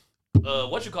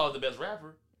 What you call it the best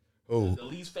rapper? Oh. The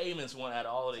least famous one out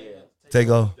of all of them.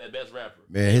 Tego. That best rapper.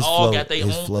 Man, his flow, got their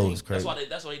own flow thing. is crazy.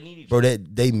 That's why they need each bro, other.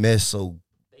 they mesh so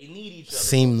They need each other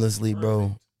seamlessly,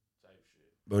 bro.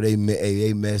 Bro, they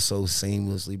mesh so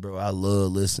seamlessly, bro. I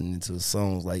love listening to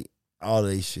songs like all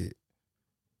they shit.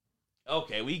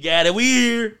 Okay, we got it. We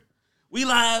here. We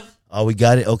live. Oh, we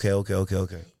got it? Okay.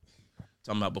 Talking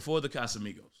about before the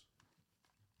Casamigos.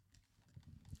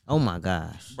 Oh my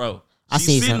gosh, Bro. I She's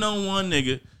seen sitting some- on one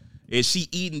nigga and she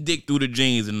eating dick through the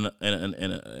jeans and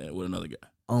with another guy.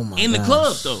 oh my In the gosh.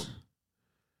 club though.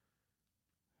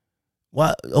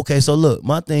 Why? Okay, so look,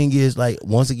 my thing is like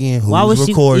once again, who's Why was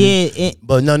recording? she? Yeah,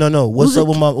 But no. What's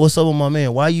Who's up with my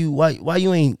man? Why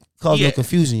you ain't caused Yeah. no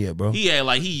confusion yet, bro? He had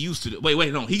like he used to.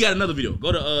 Wait, no. He got another video.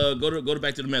 Go to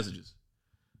back to the messages.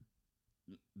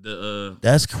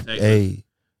 That's Hey, hey.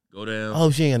 Go down. I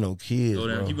hope she ain't got no kids, Go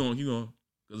down. bro. Keep going.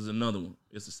 Because there's another one.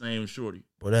 It's the same shorty.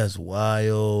 Bro, that's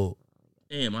wild.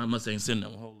 Damn, I must ain't send that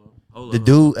one. Hold up. The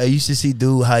dude, hey, you should see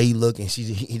dude how he look, and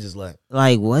he just like,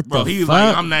 like what Bro, the he was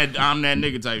fuck? like, I'm that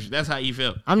nigga type shit. That's how he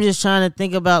felt. I'm just trying to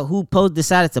think about who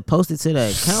decided to post it to the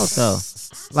account though.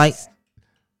 Like,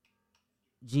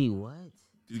 gee, what?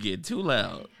 You get too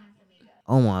loud.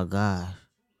 Oh my god.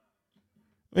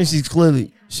 I mean, she's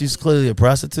clearly a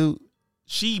prostitute.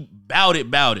 She bout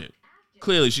it.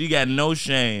 Clearly, she got no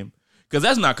shame. Because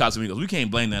that's not Casamigos. We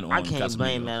can't blame that on I can't Casamigos.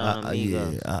 blame that on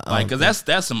Amigo. Like, because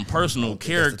that's some personal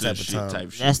character type of shit time.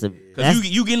 type shit. That's the Because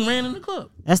you getting ran in the club.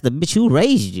 that's the bitch who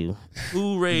raised you.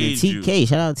 Who The raised you? TK,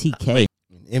 shout out TK.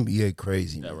 NBA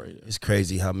crazy. That Man. right there. It's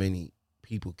crazy how many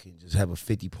people can just have a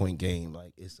 50-point game.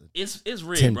 Like it's It's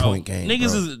real, 10-point bro. game, Niggas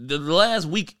bro. is the last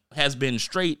week has been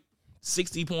straight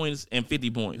 60 points and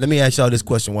 50 points. Let me ask y'all this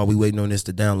question while we waiting on this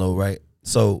to download, right?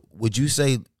 So would you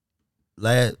say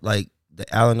like the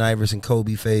Allen Iverson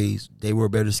Kobe phase, they were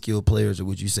better skilled players, or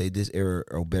would you say this era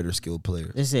are better skilled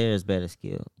players? This era is better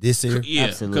skill. This era? Yeah,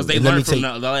 Absolutely. because they And let me learned from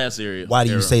tell the last era. Why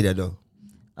do you say that though?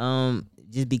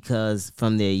 Just because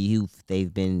from their youth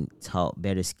they've been taught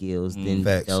better skills than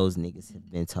Facts. those niggas have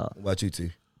been taught. What about you two?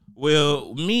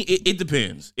 Well, it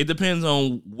depends. It depends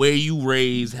on where you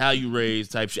raise, how you raise,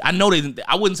 type shit. I know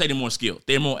I wouldn't say they're more skilled.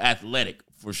 They're more athletic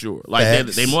for sure. Like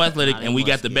Facts. they're more athletic, Nah, they and we more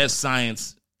got the skilled. best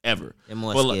science ever. They're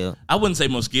more Well, skilled. I wouldn't say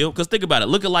more skilled because think about it.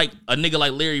 Look at like a nigga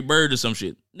like Larry Bird or some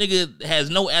shit. Nigga has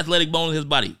no athletic bone in his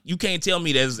body. You can't tell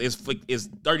me that it's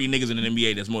 30 niggas in the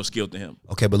NBA that's more skilled than him.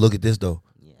 Okay, but look at this though.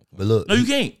 Yeah, I can't. But look, No, you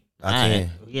can't. I can.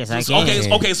 Yes, I So-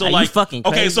 can. okay, so Are you like fucking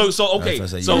okay, crazy? so okay,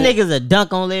 That's what I say, so Them niggas a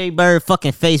dunk on Larry Bird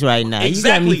fucking face right now. You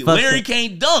got me exactly. fucked Larry up.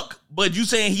 can't dunk, but you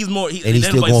saying he's more. And he's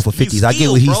still going for 50s. He's I get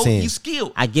what he's skilled, bro. saying. He's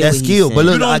skilled. I get That's what skill, he's but saying.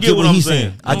 look, You don't I get get what what I'm he's saying.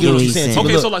 saying. I You get don't what get he's what he's saying. saying. But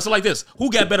Okay, look, so like this.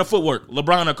 Who got better footwork,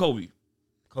 LeBron or Kobe?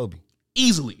 Kobe.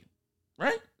 Easily,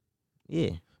 right? Yeah.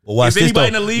 But watch Is this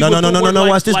anybody though. in the league No. with footwork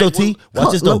Watch this though, like T.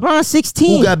 Watch this though. LeBron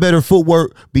 16. Who got better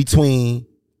footwork between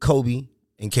Kobe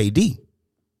and KD?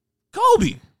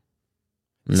 Kobe.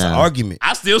 It's an No. argument.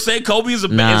 I still say Kobe is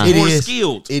Nah. more It is.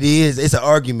 skilled. It is. It's an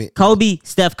argument. Kobe,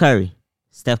 Steph Curry.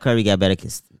 Steph Curry got better.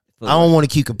 I don't want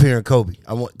to keep comparing Kobe.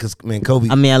 I want because man, Kobe.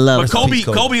 I mean, I love But it. Kobe, peace,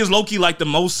 Kobe. Kobe is low key like the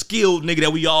most skilled nigga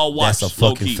that we all watch. That's a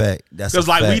fucking fact. That's a because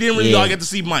like we fact. didn't really Yeah. all get to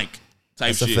see Mike type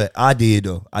That's a shit. fact. I did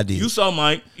though. I did. You saw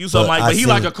Mike, But but I he seen-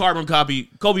 like a carbon copy.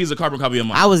 Kobe is a carbon copy of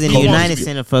Mike. I was in the Kobe United is-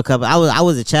 Center for a couple. I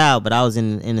was a child, but I was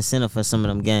in the center for some of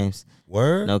them games.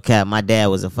 Word. No cap. My dad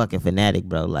was a fucking fanatic,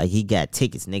 bro. Like he got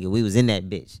tickets, nigga. We was in that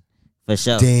bitch for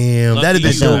sure. Damn, Lucky that'd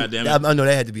have been you, dope. goddamn it. I know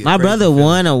that had to be. A My crazy brother feeling.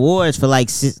 won awards for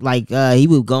he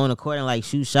would go on the court and like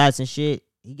shoot shots and shit.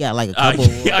 He got like a couple.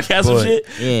 I got some Boy. shit.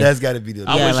 Yeah. That's got to be the.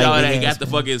 I Yeah, wish like y'all big had ass got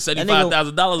the fucking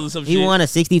nigga- $75,000 or some He shit. won a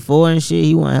 64 and shit.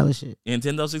 He won hella shit.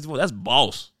 Nintendo 64. That's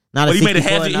boss. Not But a he made a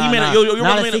 64. half. He Nah, made nah. a. Yo,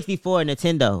 Not a made a, 64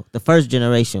 Nintendo, the first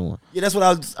generation one. Yeah, that's what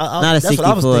I was. Not a that's 64.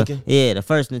 what I was thinking. Yeah, the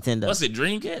first Nintendo. What's it?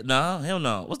 Dreamcast? Nah, hell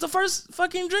no. What's the first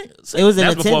fucking drink? It was a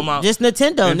That's before Nintendo, my just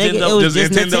Nintendo, nigga. It was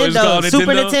just It's Nintendo, called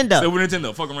Super Nintendo, Super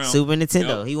Nintendo. Fuck around. Super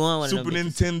Nintendo. Yep. He won one Super of them.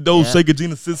 Nintendo, Yeah. Sega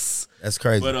Genesis. That's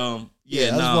crazy. But yeah, I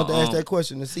just nah, wanted to ask that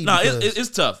question to see. Nah, because it's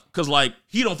tough because like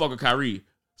he don't fuck with Kyrie.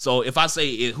 So if I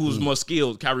say who's more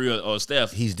skilled, Kyrie or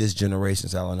Steph, he's this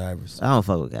generation's Allen Iverson, I don't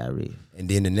fuck with Kyrie. and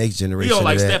then the next generation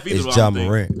like of that Steph either, is though, I John don't think.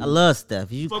 Morant. I love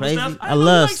Steph. You fuck with crazy? Steph? I didn't know you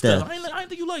love like Steph. I didn't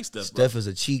think you like Steph. Steph is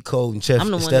a cheat code and chef. I'm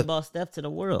the one Steph. that brought Steph to the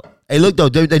world. Hey, look though,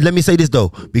 let me say this though,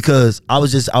 because I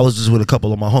was just with a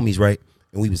couple of my homies, right,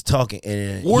 and we was talking,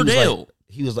 and Wardell.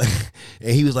 he was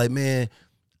like, man,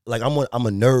 like I'm a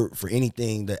nerd for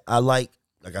anything that I like.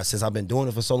 Like I said, I've been doing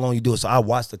it for so long. You do it, so I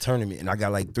watched the tournament, and I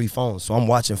got like 3 phones, so I'm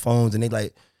watching phones, and they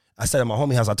like. I sat at my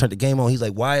homie house. I turned the game on. He's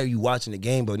like, "Why are you watching the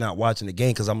game but not watching the game?"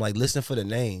 Because I'm like, listen for the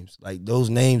names. Like those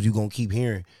names you gonna keep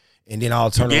hearing, and then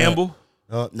I'll turn Gamble?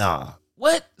 around. Nah.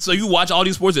 What? So you watch all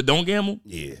these sports that don't gamble?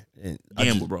 Yeah. And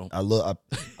Gamble, bro.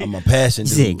 I'm a passion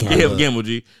He dude. said Yeah, gamble,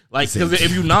 G. Like because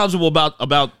if you're knowledgeable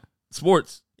about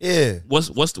sports, Yeah. what's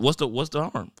the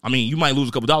harm? I mean, you might lose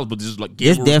a couple dollars, but just like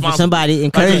Just gamble there for responsibly. somebody,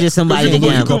 encourages Like, somebody to you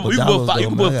gamble. can put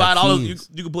 $5 $5 kids.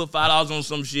 you can put $5 on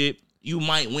some shit. You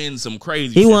might win some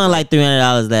crazy. He shit, won bro. like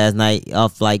 $300 last night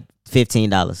off like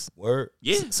 $15. Word.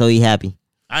 Yeah, So he happy.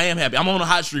 I am happy. I'm on a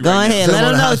hot streak. Go right ahead, now. let him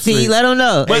on the know, hot T. streak. Let him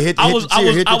know. But Hey, hit I the was cheer,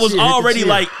 hit the cheer, hit the already cheer.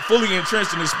 like fully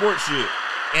entrenched in the sports shit,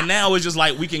 and now it's just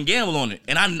like we can gamble on it.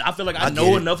 And I feel like I I know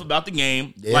get it. enough about the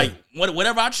game. Yeah. Like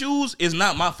whatever I choose is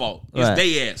not my fault. It's Right.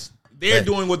 they ass. They're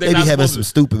doing what they're They be not having supposed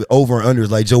some to. stupid over and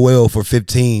unders like Joel for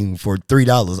 15 for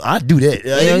 $3. I do that.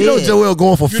 You know yeah. Joel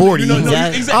going for 40. You know,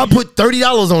 Exactly. I'll put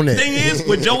 $30 on that. Thing is,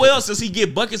 with Joel, since he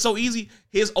get buckets so easy,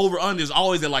 his over under is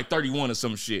always at like 31 or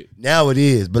some shit. Now it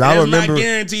is, but That's I remember. not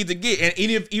guaranteed to get. And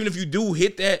even if you do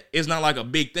hit that, it's not like a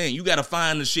big thing. You got to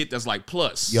find the shit that's like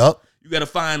plus. Yup. You got to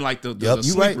find like the Yup,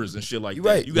 you right. sleepers and shit like You that.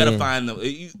 right. You got to Yeah. find them.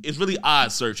 It's really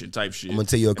odd searching type shit. I'm gonna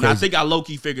tell you a And I crazy. think I low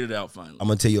key figured it out finally. I'm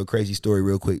gonna tell you a crazy story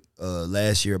real quick.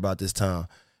 Last year about this time,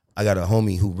 I got a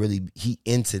homie who really he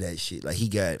into that shit. Like he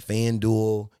got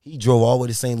FanDuel. He drove all the way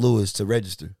to St. Louis to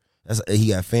register. He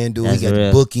got FanDuel. That's he got real.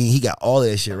 the booking. He got all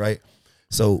that shit right.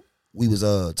 So we was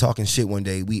talking shit one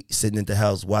day. We sitting at the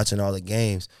house watching all the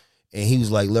games, and he was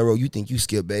like, "Lero, you think you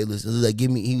Skip Bayless?" It was like, give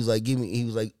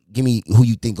me who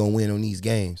you think gonna win on these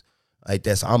games. Like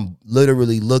that. So I'm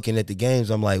literally looking at the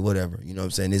games. I'm like, whatever. You know what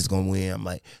I'm saying? This is gonna win. I'm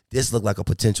like, this look like a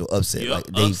potential upset. Yup, Like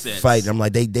they upsets. fight. I'm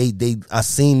like, they I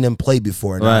seen them play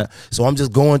before. And Right. so I'm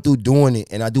just going through doing it,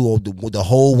 and I do the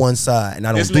whole one side, and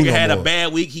I don't This do nigga no had more. a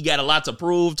bad week. He got a lot to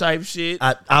prove type shit.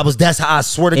 That's how I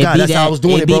swear to It God, be that's how I was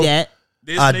doing it it, be bro. that.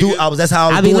 This I do. nigga- That's how I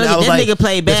was I be doing it. I looking. was This like, nigga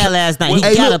played bad last night. He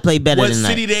Hey, gotta look, play better what than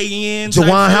city that. they in? type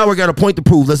Jawan shit. Howard got a point to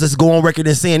prove. Let's just go on record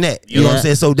and saying that. You know what I'm Yeah.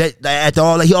 saying? So that after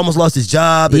all, he almost lost his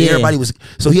job, and Yeah. everybody was.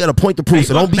 So he had a point to prove. They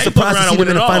So don't fuck- be they fuck surprised around to see and them win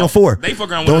in the it Final all. Four. They fuck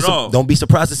around and win it all. Don't be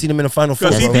surprised to see them in the Final Four.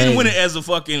 Because he That's didn't crazy. win it as a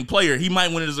fucking player. He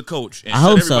might win it as a coach. And I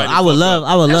hope shut so. everybody I would the fuck love. up.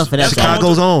 I would love for that. That's why I want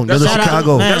Chicago's to- own. That's Little why I want-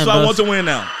 Chicago. Man, That's why I bro. want to win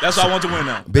now. That's why I want to win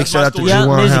now. Big That's shout my out to story. Yup,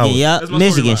 Juwan Michigan. Howard. Yup, That's my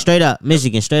Michigan. storyline. Straight up.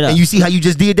 Michigan. Straight up. And you see how you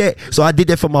just did that? So I did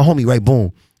that for my homie, right? Boom.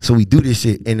 So we do this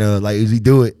shit, and like as we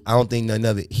do it, I don't think none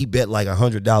of it. He bet like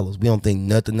 $100. We don't think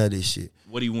nothing of this shit.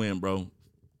 What do you win, bro?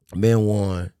 Man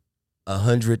won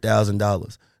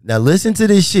 $100,000. Now listen to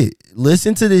this shit.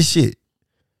 Listen to this shit.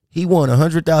 He won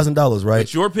 $100,000, right?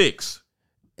 It's your picks.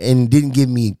 And didn't give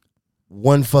me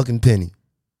one fucking penny.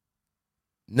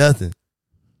 Nothing.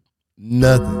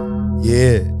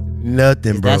 Yeah,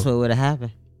 nothing, bro. That's what would have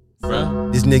happened. Bro.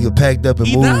 This nigga packed up and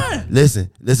He moved. died.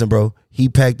 Listen, bro. He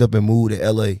packed up and moved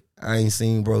to LA. I ain't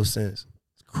seen bro since.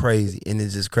 It's crazy, and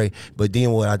it's just crazy. But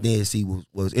then what I did see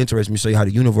was interesting. Me show you how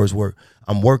the universe work.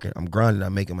 I'm working. I'm grinding.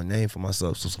 I'm making a name for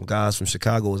myself. So some guys from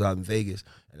Chicago was out in Vegas,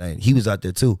 and he was out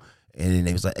there too. And then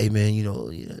they was like, "Hey man, you know,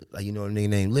 a nigga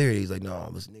named Larry." He's like, "No,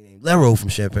 I'm a nigga named Lero from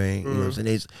Champagne." You know what I'm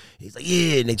saying? He's like,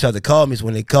 "Yeah," and they tried to call me. So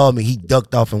when they called me, he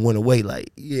ducked off and went away.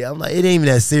 Like, yeah, I'm like, it ain't even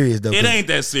that serious though. It 'cause- ain't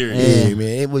that serious. Yeah,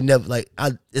 man. It would never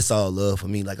it's all love for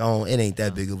me. Like it ain't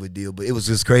that big of a deal. But it was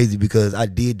just crazy because I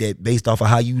did that based off of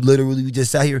how you literally just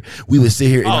sat here. We would sit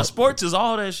here and Oh, sports is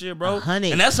all that shit, bro.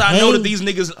 100K. And that's how I know that these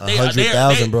niggas they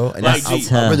 100,000, bro. And like, I G,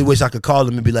 really wish I could call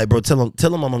them and be like, bro, tell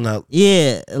them I'm not.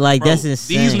 Yeah, like bro, that's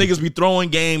insane. these niggas be throwing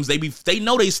games. They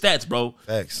know they stats, bro.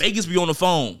 Facts. Vegas be on the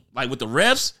phone, like with the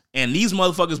refs, and these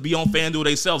motherfuckers be on FanDuel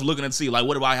themselves looking to see, like,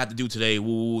 what do I have to do today?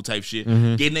 Woo, type shit.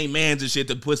 Getting their mans and shit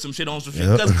to put some shit on some shit.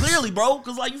 Because clearly, bro,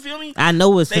 because, like, you feel me? I know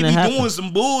what's They gonna be happen. doing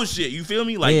some bullshit. You feel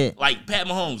me? Like, Yeah. like Pat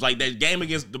Mahomes, like that game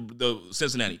against the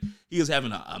Cincinnati. He was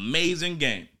having an amazing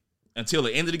game until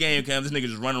the end of the game comes. This nigga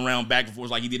just running around back and forth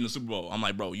like he did in the Super Bowl. I'm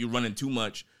like, bro, you running too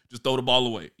much. Just throw the ball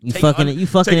away. You fucking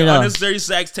it up. Unnecessary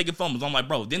sacks, taking fumbles. I'm like,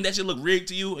 bro, didn't that shit look rigged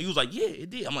to you? And he was like, yeah, it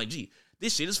did. I'm like, gee,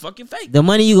 this shit is fucking fake. The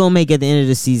money you gonna make at the end of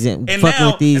the season, And fucking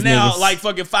now, with these and now niggas. like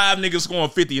fucking 5 niggas scoring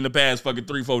 50 in the past fucking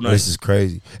 3-4 nights. This is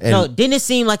crazy. And No, didn't it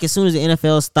seem like as soon as the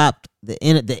NFL stopped, the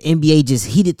NBA just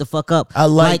heated the fuck up? I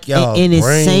like y'all an brains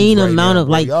insane right amount now, of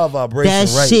bro. like y'all vibration that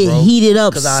right, shit bro. heated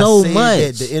up 'Cause I so said much.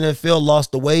 that the NFL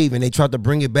lost the wave and they tried to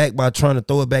bring it back by trying to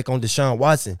throw it back on Deshaun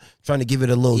Watson, trying to give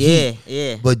it a little heat.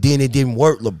 Yeah. But then it didn't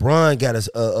work. LeBron got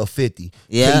a 50.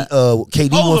 Yeah.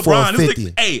 KD went for a LeBron, 50.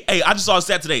 this nigga, hey, I just saw a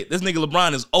stat today. This nigga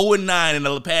LeBron is 0-9 in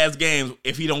the past games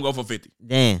if he don't go for 50.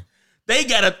 Damn. They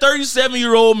got a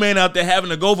 37-year-old man out there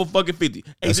having to go for fucking 50.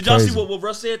 Hey, That's did y'all crazy. see what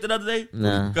Russ said the other day?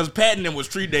 Nah. Because Patton them was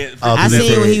treated that. I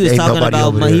seen what he was Ain't talking nobody about,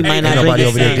 over but there. he might not Ain't bring nobody it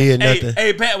over there back. did nothing.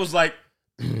 Hey, Pat was like,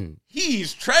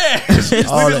 he's trash.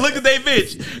 All that- look at they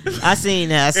bitch. I seen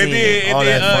that. And then, All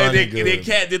that fun and and then good.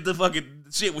 Cat did the fucking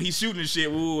shit when he's shooting and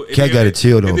shit. Woo, and Cat then- gotta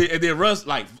chill, though. And then Russ,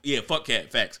 like, yeah, fuck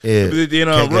Cat, facts. Yeah. But then, Cat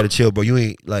Russ, gotta chill, bro. You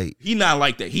ain't like. he not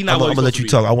like that. He not I'm what gonna he's let supposed you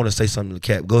to be. talk. I want to say something to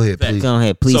Cap. Go ahead, Facts. please. Go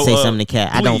ahead, please So, say something to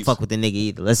Cat. I don't please. fuck with the nigga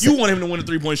either. Let's. You want him to win a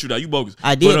 3-point shootout. You bogus.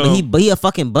 I did, But, but he a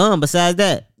fucking bum. Besides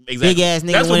that, Exactly. big ass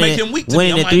nigga That's what winning, make him weak to me.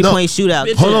 winning I'm a like, 3-point shootout.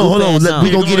 bitch, Hold on. Goof ass We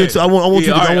on. gonna get into. I want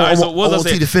you to. I want what was I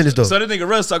you to finish though. So that nigga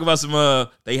Russ talk about some.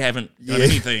 They haven't done Yeah.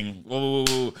 anything.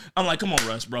 Whoa. I'm like, come on,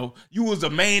 Russ, bro. You was the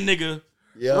main nigga.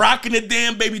 Yeah. Rocking the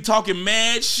damn baby, talking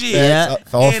mad shit. Yeah.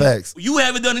 All And facts. You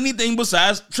haven't done anything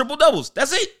besides triple doubles.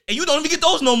 That's it. And you don't even get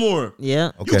those no more.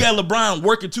 Yeah. Okay. You got LeBron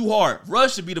working too hard.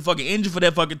 Russ should be the fucking engine for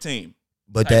that fucking team.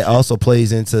 But that also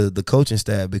plays into the coaching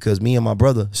staff because me and my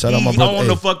brother, shout out my He brother. on hey,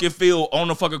 the fucking field, on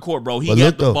the fucking court, bro. He but got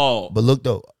look the though, ball. But look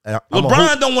though, I'm a LeBron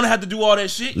hoop- don't want to have to do all that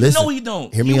shit. Listen, you know he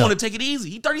don't. hear He me want to out. take it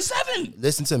easy. He 37.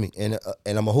 Listen to me, and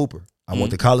I'm a hooper. I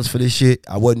went to college for this shit.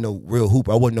 I wasn't no real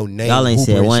hooper. I wasn't no name. Y'all ain't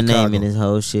hooper said in one Chicago. name in this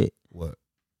whole shit. What?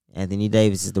 Anthony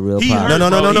Davis is the real He problem.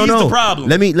 hurt. No. He's the problem.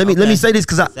 Let me Okay. say this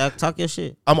because Zach, talk your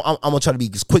shit. I'm gonna try to be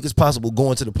as quick as possible,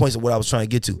 going to the points of what I was trying to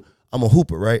get to. I'm a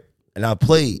hooper, right? And I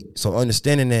played, so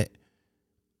understanding that,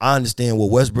 I understand where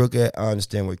Westbrook at. I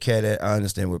understand where Cat at. I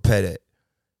understand where Pat at.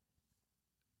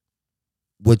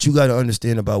 What you got to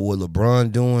understand about what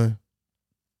LeBron doing,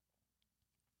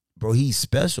 bro, he's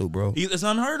special, bro. It's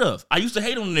unheard of. I used to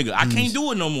hate on the nigga. I can't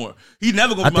do it no more. He's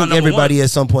never gonna I be my think number everybody one. at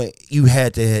some point you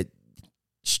had to have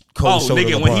cold Oh, shoulder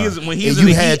nigga, LeBron. when he's And in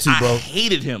you the had heat, to, bro. I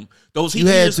hated him. Those heat You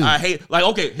had years, to. I hate. Like,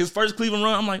 okay, his first Cleveland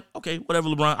run, I'm like, okay, whatever,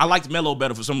 LeBron. I liked Melo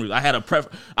better for some reason. I had a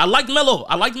preference. I liked Melo.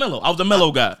 I was a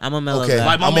Melo guy. I'm a mellow Okay, guy.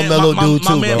 Like, my I'm man- a mellow my- dude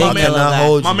my too, man- bro. my I man- cannot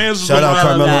hold my you. man's was Shout out Mellow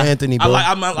Carmelo guy. Anthony, I bro.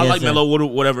 like Yes, sir. Melo,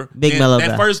 whatever. Big Then Melo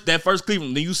that guy. that first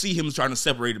Cleveland. Then you see him trying to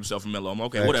separate himself from Melo. I'm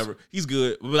okay, Facts. whatever. He's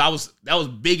good. But that was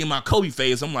big in my Kobe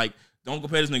phase. I'm like, don't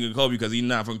compare this nigga to Kobe because he's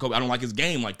not from Kobe. I don't like his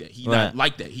game like that. He Right. not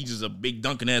like that. He's just a big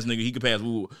dunking ass nigga. He could pass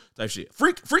woo type shit.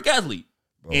 Freak athlete.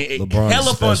 Bro, And LeBron is hella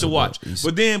fun special, to bro. watch. He's-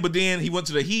 But then he went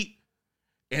to the Heat,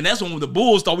 and that's when the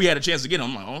Bulls thought we had a chance to get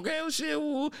him. I'm like, okay, well, shit,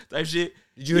 woo, type shit.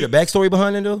 Did you hear the backstory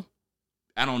behind it though?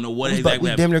 I don't know what We exactly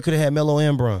damn happened. near could have had Melo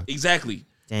and Bron Exactly.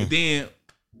 Damn. But then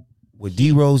with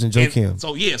D Rose and Joe and Kim.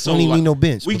 so yeah, so Don't even like, need no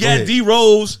bench. we but go got ahead. D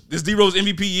Rose. This D Rose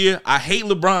MVP year. I hate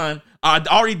LeBron. I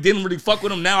already didn't really fuck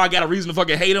with him. Now I got a reason to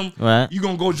fucking hate him. Right. You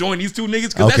gonna go join these two niggas?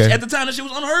 Because Okay. at the time that shit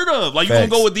was unheard of. Like you Facts.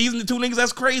 gonna go with these two niggas?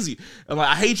 That's crazy. I'm like,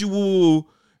 I hate you. Woo.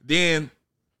 Then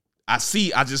I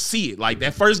just see it. Like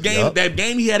that first game, Yup. that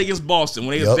game he had against Boston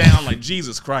when they Yup. was down. Like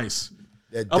Jesus Christ.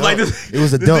 That I'm dunk, like, this, it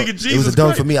was a this dunk. nigga, It was Jesus a dunk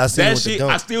Christ. for me. I seen it that with the shit.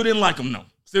 dunk. I still didn't like him. No,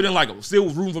 still didn't like him. Still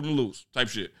was room for him to lose. Type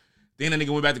shit. Then that nigga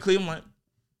went back to Cleveland. I'm like,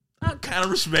 I kind of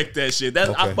respect that shit. I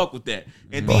Okay. fuck with that.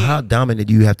 And Bro, then how dominant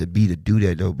do you have to be to do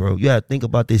that though, bro? You gotta think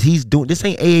about this. He's doing this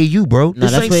ain't AAU, bro. No,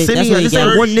 This that's ain't where- that's Simeon. where he This got-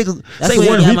 ain't one nigga. that's This ain't where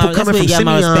one he got people my- coming that's where from he got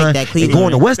my respect, Simeon that and Cleveland going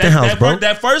to ring. Westinghouse, bro.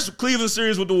 that first Cleveland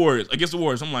series with the Warriors against the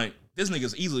Warriors, I'm like, this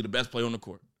nigga's easily the best player on the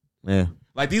court. Yeah.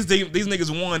 Like these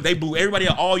niggas won. They blew everybody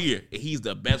out all year. And he's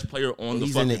the best player on the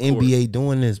He's in fucking the court. NBA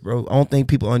doing this, bro. I don't think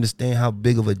people understand how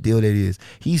big of a deal that is.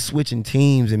 He's switching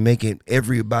teams and making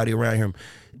everybody around him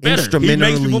Better. He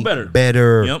makes people better.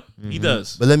 better. Yep, he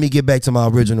does. But let me get back to my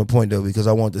original point though, because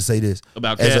I want to say this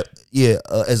About as Cat?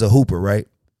 as a hooper, right?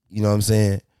 You know what I'm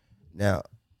saying? Now,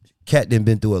 Cat done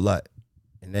been through a lot,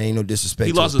 and there ain't no disrespect.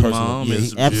 He to lost his his personal. mom Yeah, and he-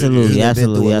 some Absolutely, he done been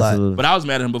absolutely, through a lot. absolutely. But I was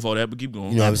mad at him before that, but keep going.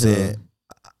 You know what I'm Absolutely. saying?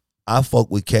 I fuck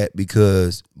with Cat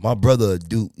because my brother a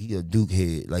Duke. He a Duke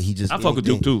head. Like he just. I fuck with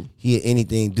Duke too. He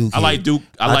anything Duke. I like Duke.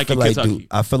 I like Kentucky. Duke.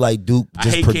 I feel like Duke I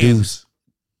just hate produced. Kansas.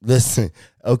 Listen,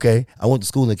 okay. I went to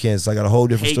school in Kansas. I got a whole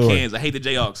different story. Kansas. I hate the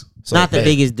Jayhawks. So, Not the hey,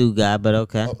 biggest Duke guy, but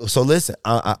okay. So listen,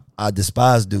 I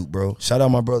despise Duke, bro. Shout out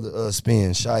my brother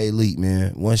Spin, Shy Elite,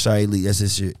 man. One Shy Elite, that's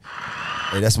his shit.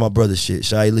 Hey, that's my brother's shit,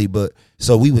 Shy Elite. But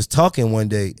so we was talking one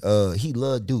day. He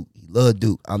loved Duke. He loved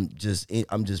Duke. I'm just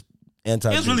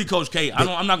anti. It's really Coach K.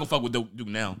 I'm not gonna fuck with Duke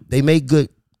now. They make good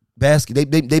basket.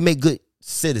 They make good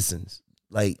citizens.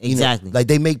 Like Exactly. like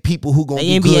they make people who gonna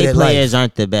The be good NBA at players life.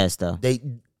 aren't the best though.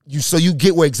 So you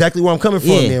get exactly where I'm coming from,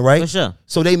 Yeah, then, right? for sure.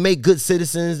 So they make good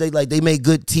citizens. They make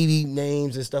good TV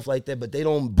names and stuff like that, but they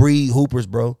don't breed hoopers,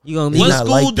 bro. You gonna They What not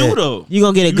school like do that. though? You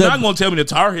gonna get a You're good. not gonna tell me the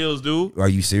Tar Heels do. Are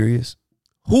you serious?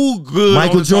 Who good?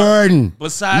 Michael on the Tar- Jordan.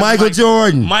 Besides Michael Mike,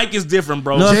 Jordan. Mike is different,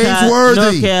 bro. North James Carolina, Worthy.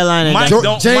 North Carolina, Mike got-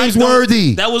 don't, James Mike don't-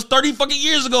 Worthy. That was 30 fucking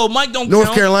years ago. Mike don't North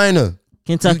count. Carolina.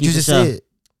 Kentucky You for just sure. said.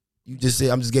 You just said.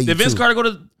 I'm just getting you Did Vince two. Carter go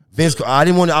to? Vince. I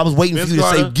didn't want to. I was waiting Vince for you to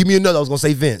say. Carter? Give me another. I was gonna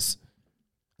say Vince.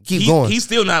 Keep going. He's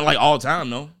still not like all time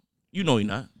though. You know he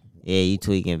not. Yeah, you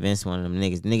tweaking. Vince one of them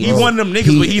niggas. He one of them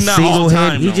niggas, but he not all single-handed-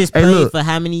 time. He though. just Hey, played look, for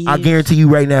how many years? I guarantee you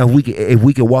right now, if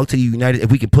we could walk to the United,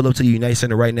 if we could pull up to the United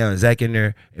Center right now and Zach in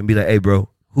there and be like, "Hey, bro,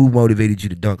 who motivated you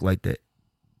to dunk like that?"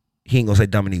 He ain't gonna say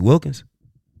Dominique Wilkins.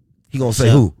 He gonna say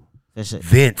sure. who? For sure.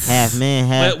 Vince. Half man,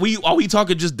 half. But are we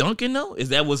talking just dunking though?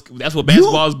 That's what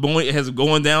basketball has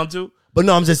going down to? But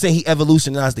no, I'm just saying he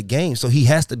evolutionized the game, so he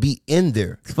has to be in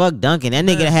there. Fuck dunking. That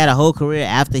nigga had a whole career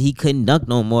after he couldn't dunk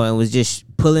no more and was just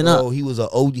pulling Oh, up. he was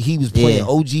he was playing Yeah.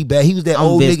 OG bad. He was that I'm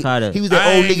old Vince nigga. Carter. He was that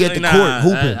I old ain't nigga at the nah, court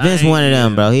hooping. I Vince ain't- one of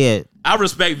them, bro. I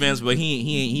respect Vince, but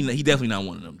he definitely not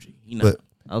one of them. G. He not.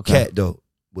 But Okay. Cat though,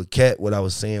 with Cat, what I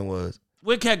was saying was,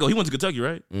 Where'd Cat go? He went to Kentucky,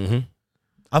 right?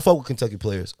 I fuck with Kentucky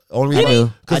players. Only I reason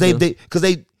do. because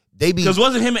I they be Because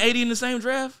wasn't him and 80 in the same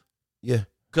draft? yeah.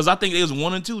 Because I think they was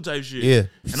 1 and 2 type shit. Yeah.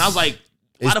 And I was like,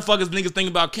 why the fuck is niggas thinking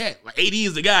about Cat? Like 80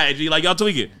 is the guy, G. Like y'all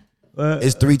tweaking.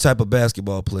 It's three type of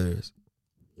basketball players.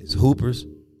 It's hoopers,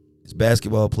 it's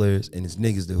basketball players, and it's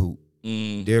niggas that hoop.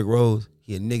 Derrick Rose,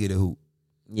 he a nigga that hoop.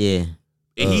 Yeah.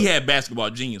 And he had basketball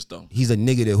genius though. He's a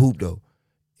nigga that hoop though.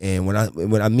 And when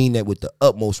I mean that with the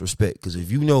utmost respect, because if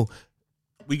you know,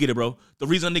 We get it, bro. The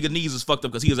reason niggas knees is fucked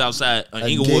up because he was outside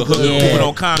Inglewood nigga, hooking yeah.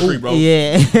 on concrete, bro.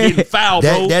 Yeah. Getting fouled,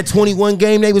 bro. that 21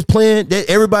 game they was playing, that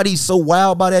everybody's so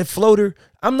wild by that floater.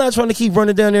 I'm not trying to keep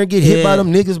running down there and get hit Yeah. by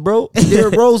them niggas, bro.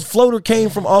 Derrick Rose floater came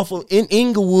from off of in He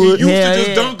Inglewood. used Hell to just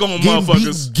yeah. dunk on Getting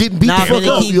motherfuckers. getting beat Nah, the fuck finna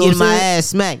up. keep You know what getting my I'm saying? ass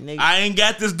smacked, nigga. I ain't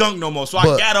got this dunk no more, so I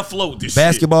But gotta float this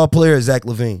Basketball player is Zach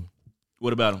LaVine. shit.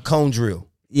 What about him? Cone drill.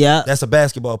 Yeah. That's a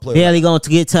basketball player. Barely going to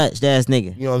get touched, ass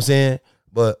nigga. You know what I'm saying?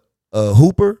 But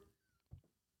Hooper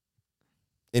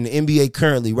in the NBA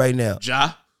currently right now.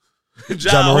 Ja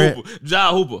Morant. Hooper.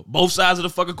 Ja Hooper. Both sides of the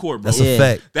fucking court, bro. That's Yeah. a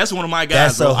fact. That's one of my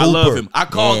guys, That's a bro. I love hooper. him. I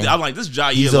called Yeah. it. I'm like, this Ja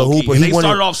He's Year a low hooper. key. And He they one of-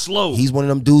 started off slow. He's one of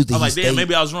them dudes that I was he like, damn, stay-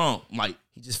 maybe I was wrong. I'm like,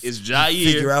 he just it's Ja figure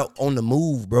Year. out on the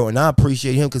move, bro. And I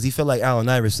appreciate him because he felt like Allen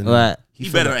Iverson. Right. He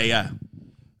feel better like- than AI.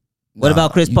 What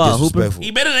about Chris you Paul, Hooper? disrespectful.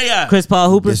 He better than AI. Chris Paul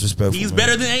Hooper? Disrespectful. He's man.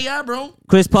 better than AI, bro.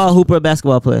 Chris Paul Hooper, a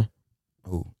basketball player.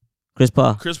 Who? Chris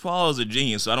Paul. Chris Paul is a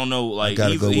genius, so I don't know. Like,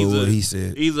 gotta he's, go he's with a, what he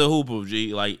said. He's a hooper,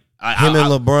 G. Like, Him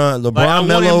and LeBron, like, I want him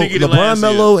Melo, to get it last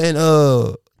year. Melo, and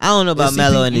I don't know about SCP.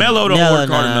 Melo and Melo don't work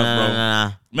hard enough, bro.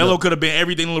 Nah. Melo could have been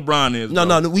everything LeBron is. No,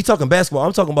 bro. no, we talking basketball.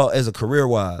 I'm talking about as a career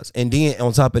wise, and then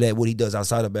on top of that, what he does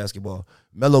outside of basketball.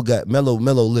 Melo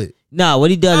lit. No,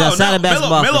 what he does outside of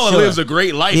basketball Melo for sure. lives a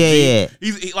great life. Yeah,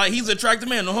 G. yeah. He's an attractive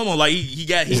man, no homo. Like he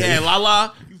had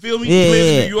Lala. You feel me? Yeah, He lives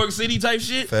yeah. in New York City type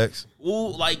shit. Facts.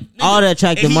 Ooh, like nigga. All the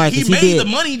attractive And markets, He he made did. the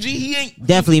money, G. He ain't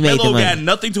Definitely made the Melo money. got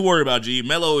nothing to worry about, G.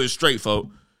 Melo is straight, folk.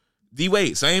 D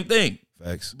Wade, same thing.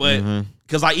 Facts. But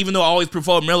because like even though I always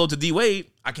prefer Melo to D Wade,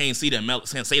 I can't see that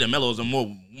say that Melo is a more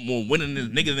winning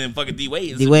nigga than fucking D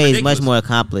Wade. D Wade is much more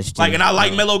accomplished. Like, too. and I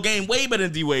like Melo game way better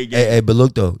than D Wade game. Hey, but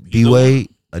look though, D Wade,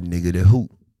 a nigga that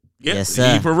hoop. Yeah, Yes,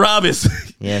 sir. for Robbins.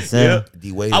 Yes, sir.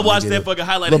 D Wade. I watched that fucking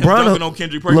highlight of him dunking on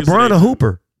Kendrick Perkins. LeBron today. a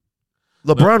hooper.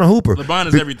 LeBron a hooper. LeBron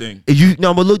is everything. You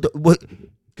no, but look, what?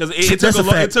 Because That's a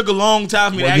fact. it took a long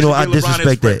time for me Well, to you know, actually I give LeBron his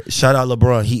disrespect credit. that. Shout out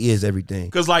LeBron. He is everything.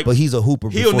 'Cause, like, but he's a hooper.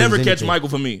 He'll before never he's catch anything. Michael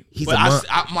for me. He's But a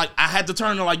I'm like, I had to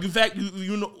turn to like, you fact,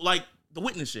 you know, like the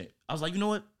witness shit. I was like, you know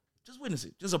what? Just witness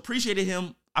it. Just appreciate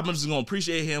him. I'm just gonna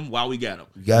appreciate him while we got him.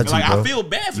 You got And, to, like, bro. I feel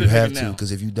bad for You this have nigga to, now.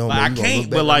 because if you don't, Like, bro, I you gonna can't, look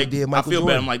back but like like, you did I Michael feel bad.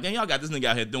 Jordan. I'm like, damn, y'all got this nigga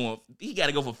out here doing. He got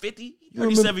to go for 50. You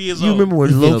 37 years You old. remember when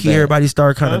You feel low key bad. everybody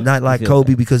started kind of not like feel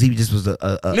Kobe bad. because he just was a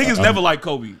Niggas never like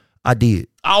Kobe. I did.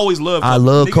 I always loved Kobe. I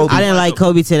love Niggas Kobe. I didn't like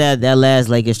Kobe. Kobe to that last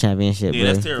Lakers championship. Yeah,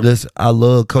 bro. that's terrible. Listen, I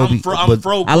love Kobe. I'm but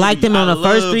pro Kobe. I liked him on the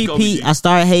first love Kobe, three-peat. G. I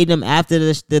started hating him after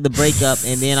the breakup,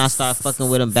 and then I started fucking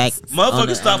with him back.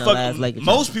 Motherfuckers stop last fucking. Lakers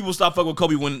Most people stopped fucking with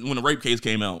Kobe when the rape case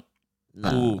came out.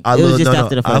 Nah. Ooh. I It was love just no,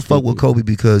 after the I first fuck with three-peat. Kobe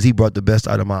because he brought the best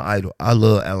out of my idol. I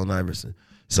love Allen Iverson.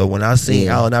 So when I seen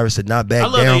Yeah. Allen Iverson not I back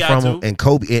love down AI from him too. and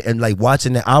Kobe and like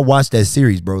watching that, I watched that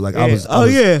series, bro. Like I was. Oh,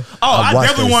 I watched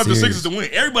definitely that wanted the series. Sixers to win.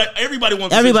 Everybody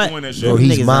wanted the Sixers to win that shit. Bro, Them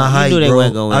he's niggas, my you height, knew they bro.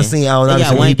 wasn't gonna win. I seen Allen They got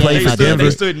Iverson when one he game. played They for They stood, Denver. they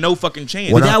stood no fucking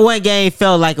chance. But that one game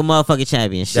felt like a motherfucking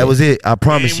championship. That was it. I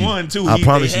promise game you. one too. I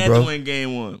promise they you, had bro. to win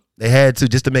game one. They had to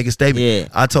just to make a statement. Yeah.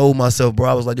 I told myself, bro,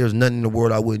 I was like, there's nothing in the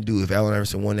world I wouldn't do if Allen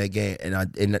Iverson won that game.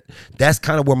 And that's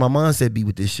kind of where my mindset be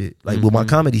with this shit. Like with my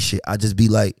comedy shit, I just be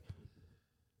like,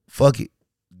 fuck it.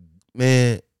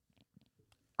 Man,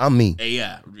 I'm me.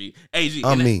 AI, AG,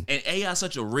 I'm me. And AI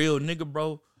such a real nigga,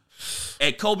 bro.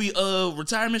 At Kobe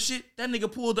retirement shit, that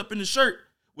nigga pulled up in the shirt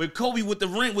with Kobe with the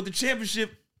ring with the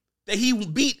championship that he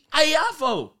beat AI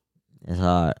for. It's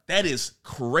hard. That is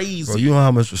crazy. Bro, you know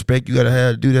how much respect you gotta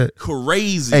have to do that?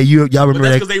 Crazy. Hey, y'all but remember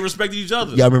that's that? because they respected each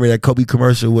other. Y'all remember that Kobe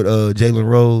commercial with Jalen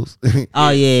Rose? Oh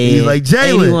yeah, He's like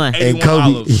Jalen 81. and 81 Kobe.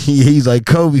 olives. He's like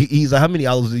Kobe. He's like, how many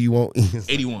olives do you want?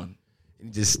 81. He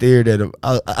just stared at him.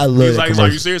 I He love was that like, "Are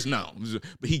commercial. you serious?" No,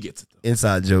 but he gets it. Though.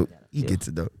 Inside joke. He gets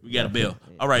it though. We got a bill.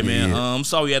 All right, man. Yeah. I'm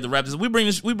sorry we had to wrap this. We bring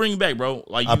you back, bro.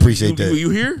 Like I appreciate that.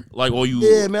 You here? Like, or you?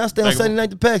 Yeah, man. I stay on like, Sunday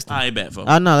night to Paxton. I ain't bad for.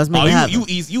 Oh no, let's make it happen.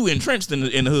 You entrenched in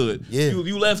the hood. Yeah.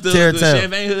 You left the Tarrytown.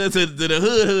 Champagne hood to the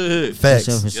hood.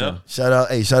 Facts. For sure.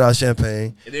 Yep. Shout out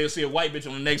Champagne. And they'll see a white bitch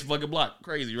on the next fucking block.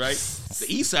 Crazy, right? The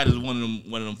East Side is one of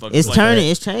them fucking. It's like turning.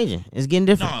 that. It's changing. It's getting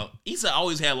different. No, East Side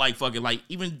always had like fucking like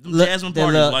even them Look, Jasmine the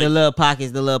parties little, like the little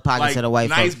pockets like of the white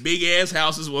nice folks. big ass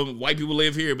houses where white people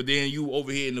live here, but then you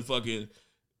over here in the fucking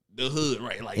the hood,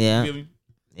 right? Like, Yeah. you feel me?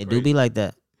 It do be like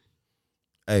that.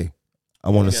 Hey, I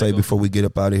want to gotta say go. before we get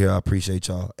up out of here, I appreciate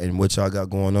y'all and what y'all got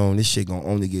going on. This shit gonna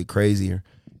only get crazier,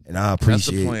 and I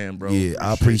appreciate. plan, bro. Yeah,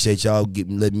 I appreciate y'all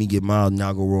letting me get my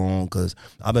inaugural on because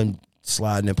I've been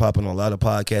sliding and popping on a lot of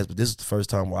podcasts, but this is the first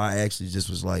time where I actually just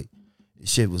was like,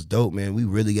 this shit was dope, man. We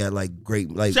really got like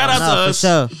great like. Shout out to No, for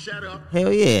us. sure.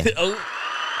 Hell yeah. Oh,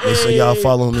 Make sure y'all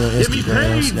follow me on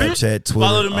Instagram, Snapchat, Twitter.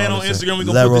 follow the man all on that stuff. Instagram. We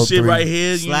gonna put this shit Lero3. right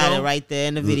here. You Slide know? it right there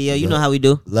in the video. You know how we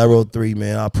do. Lero3,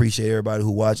 man. I appreciate everybody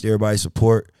who watched, everybody's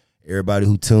support, everybody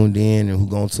who tuned in and who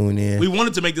gonna tune in. We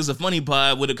wanted to make this a funny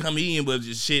pod with a comedian, but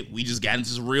just shit, we just got into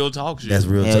some real talk shit. That's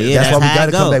real Hell talk. yeah, That's why that's we how gotta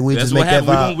it come go. back. We That's just what make that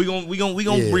happened. vibe. We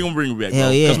gonna Yeah. bring you back, Hell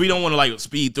bro. yeah. Because we don't want to like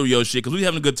speed through your shit. Because we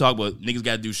having a good talk, but niggas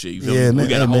gotta do shit. You feel Yeah, me? man. We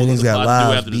got Hey, a man, whole niggas other got pod to do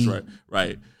lives, after this, B.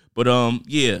 right? But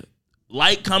yeah.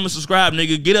 Like, comment, subscribe,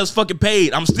 nigga. Get us fucking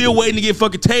paid. I'm still waiting to get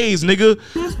fucking tased, nigga.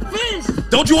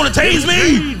 Don't you want to tase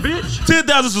me?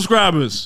 10,000 subscribers.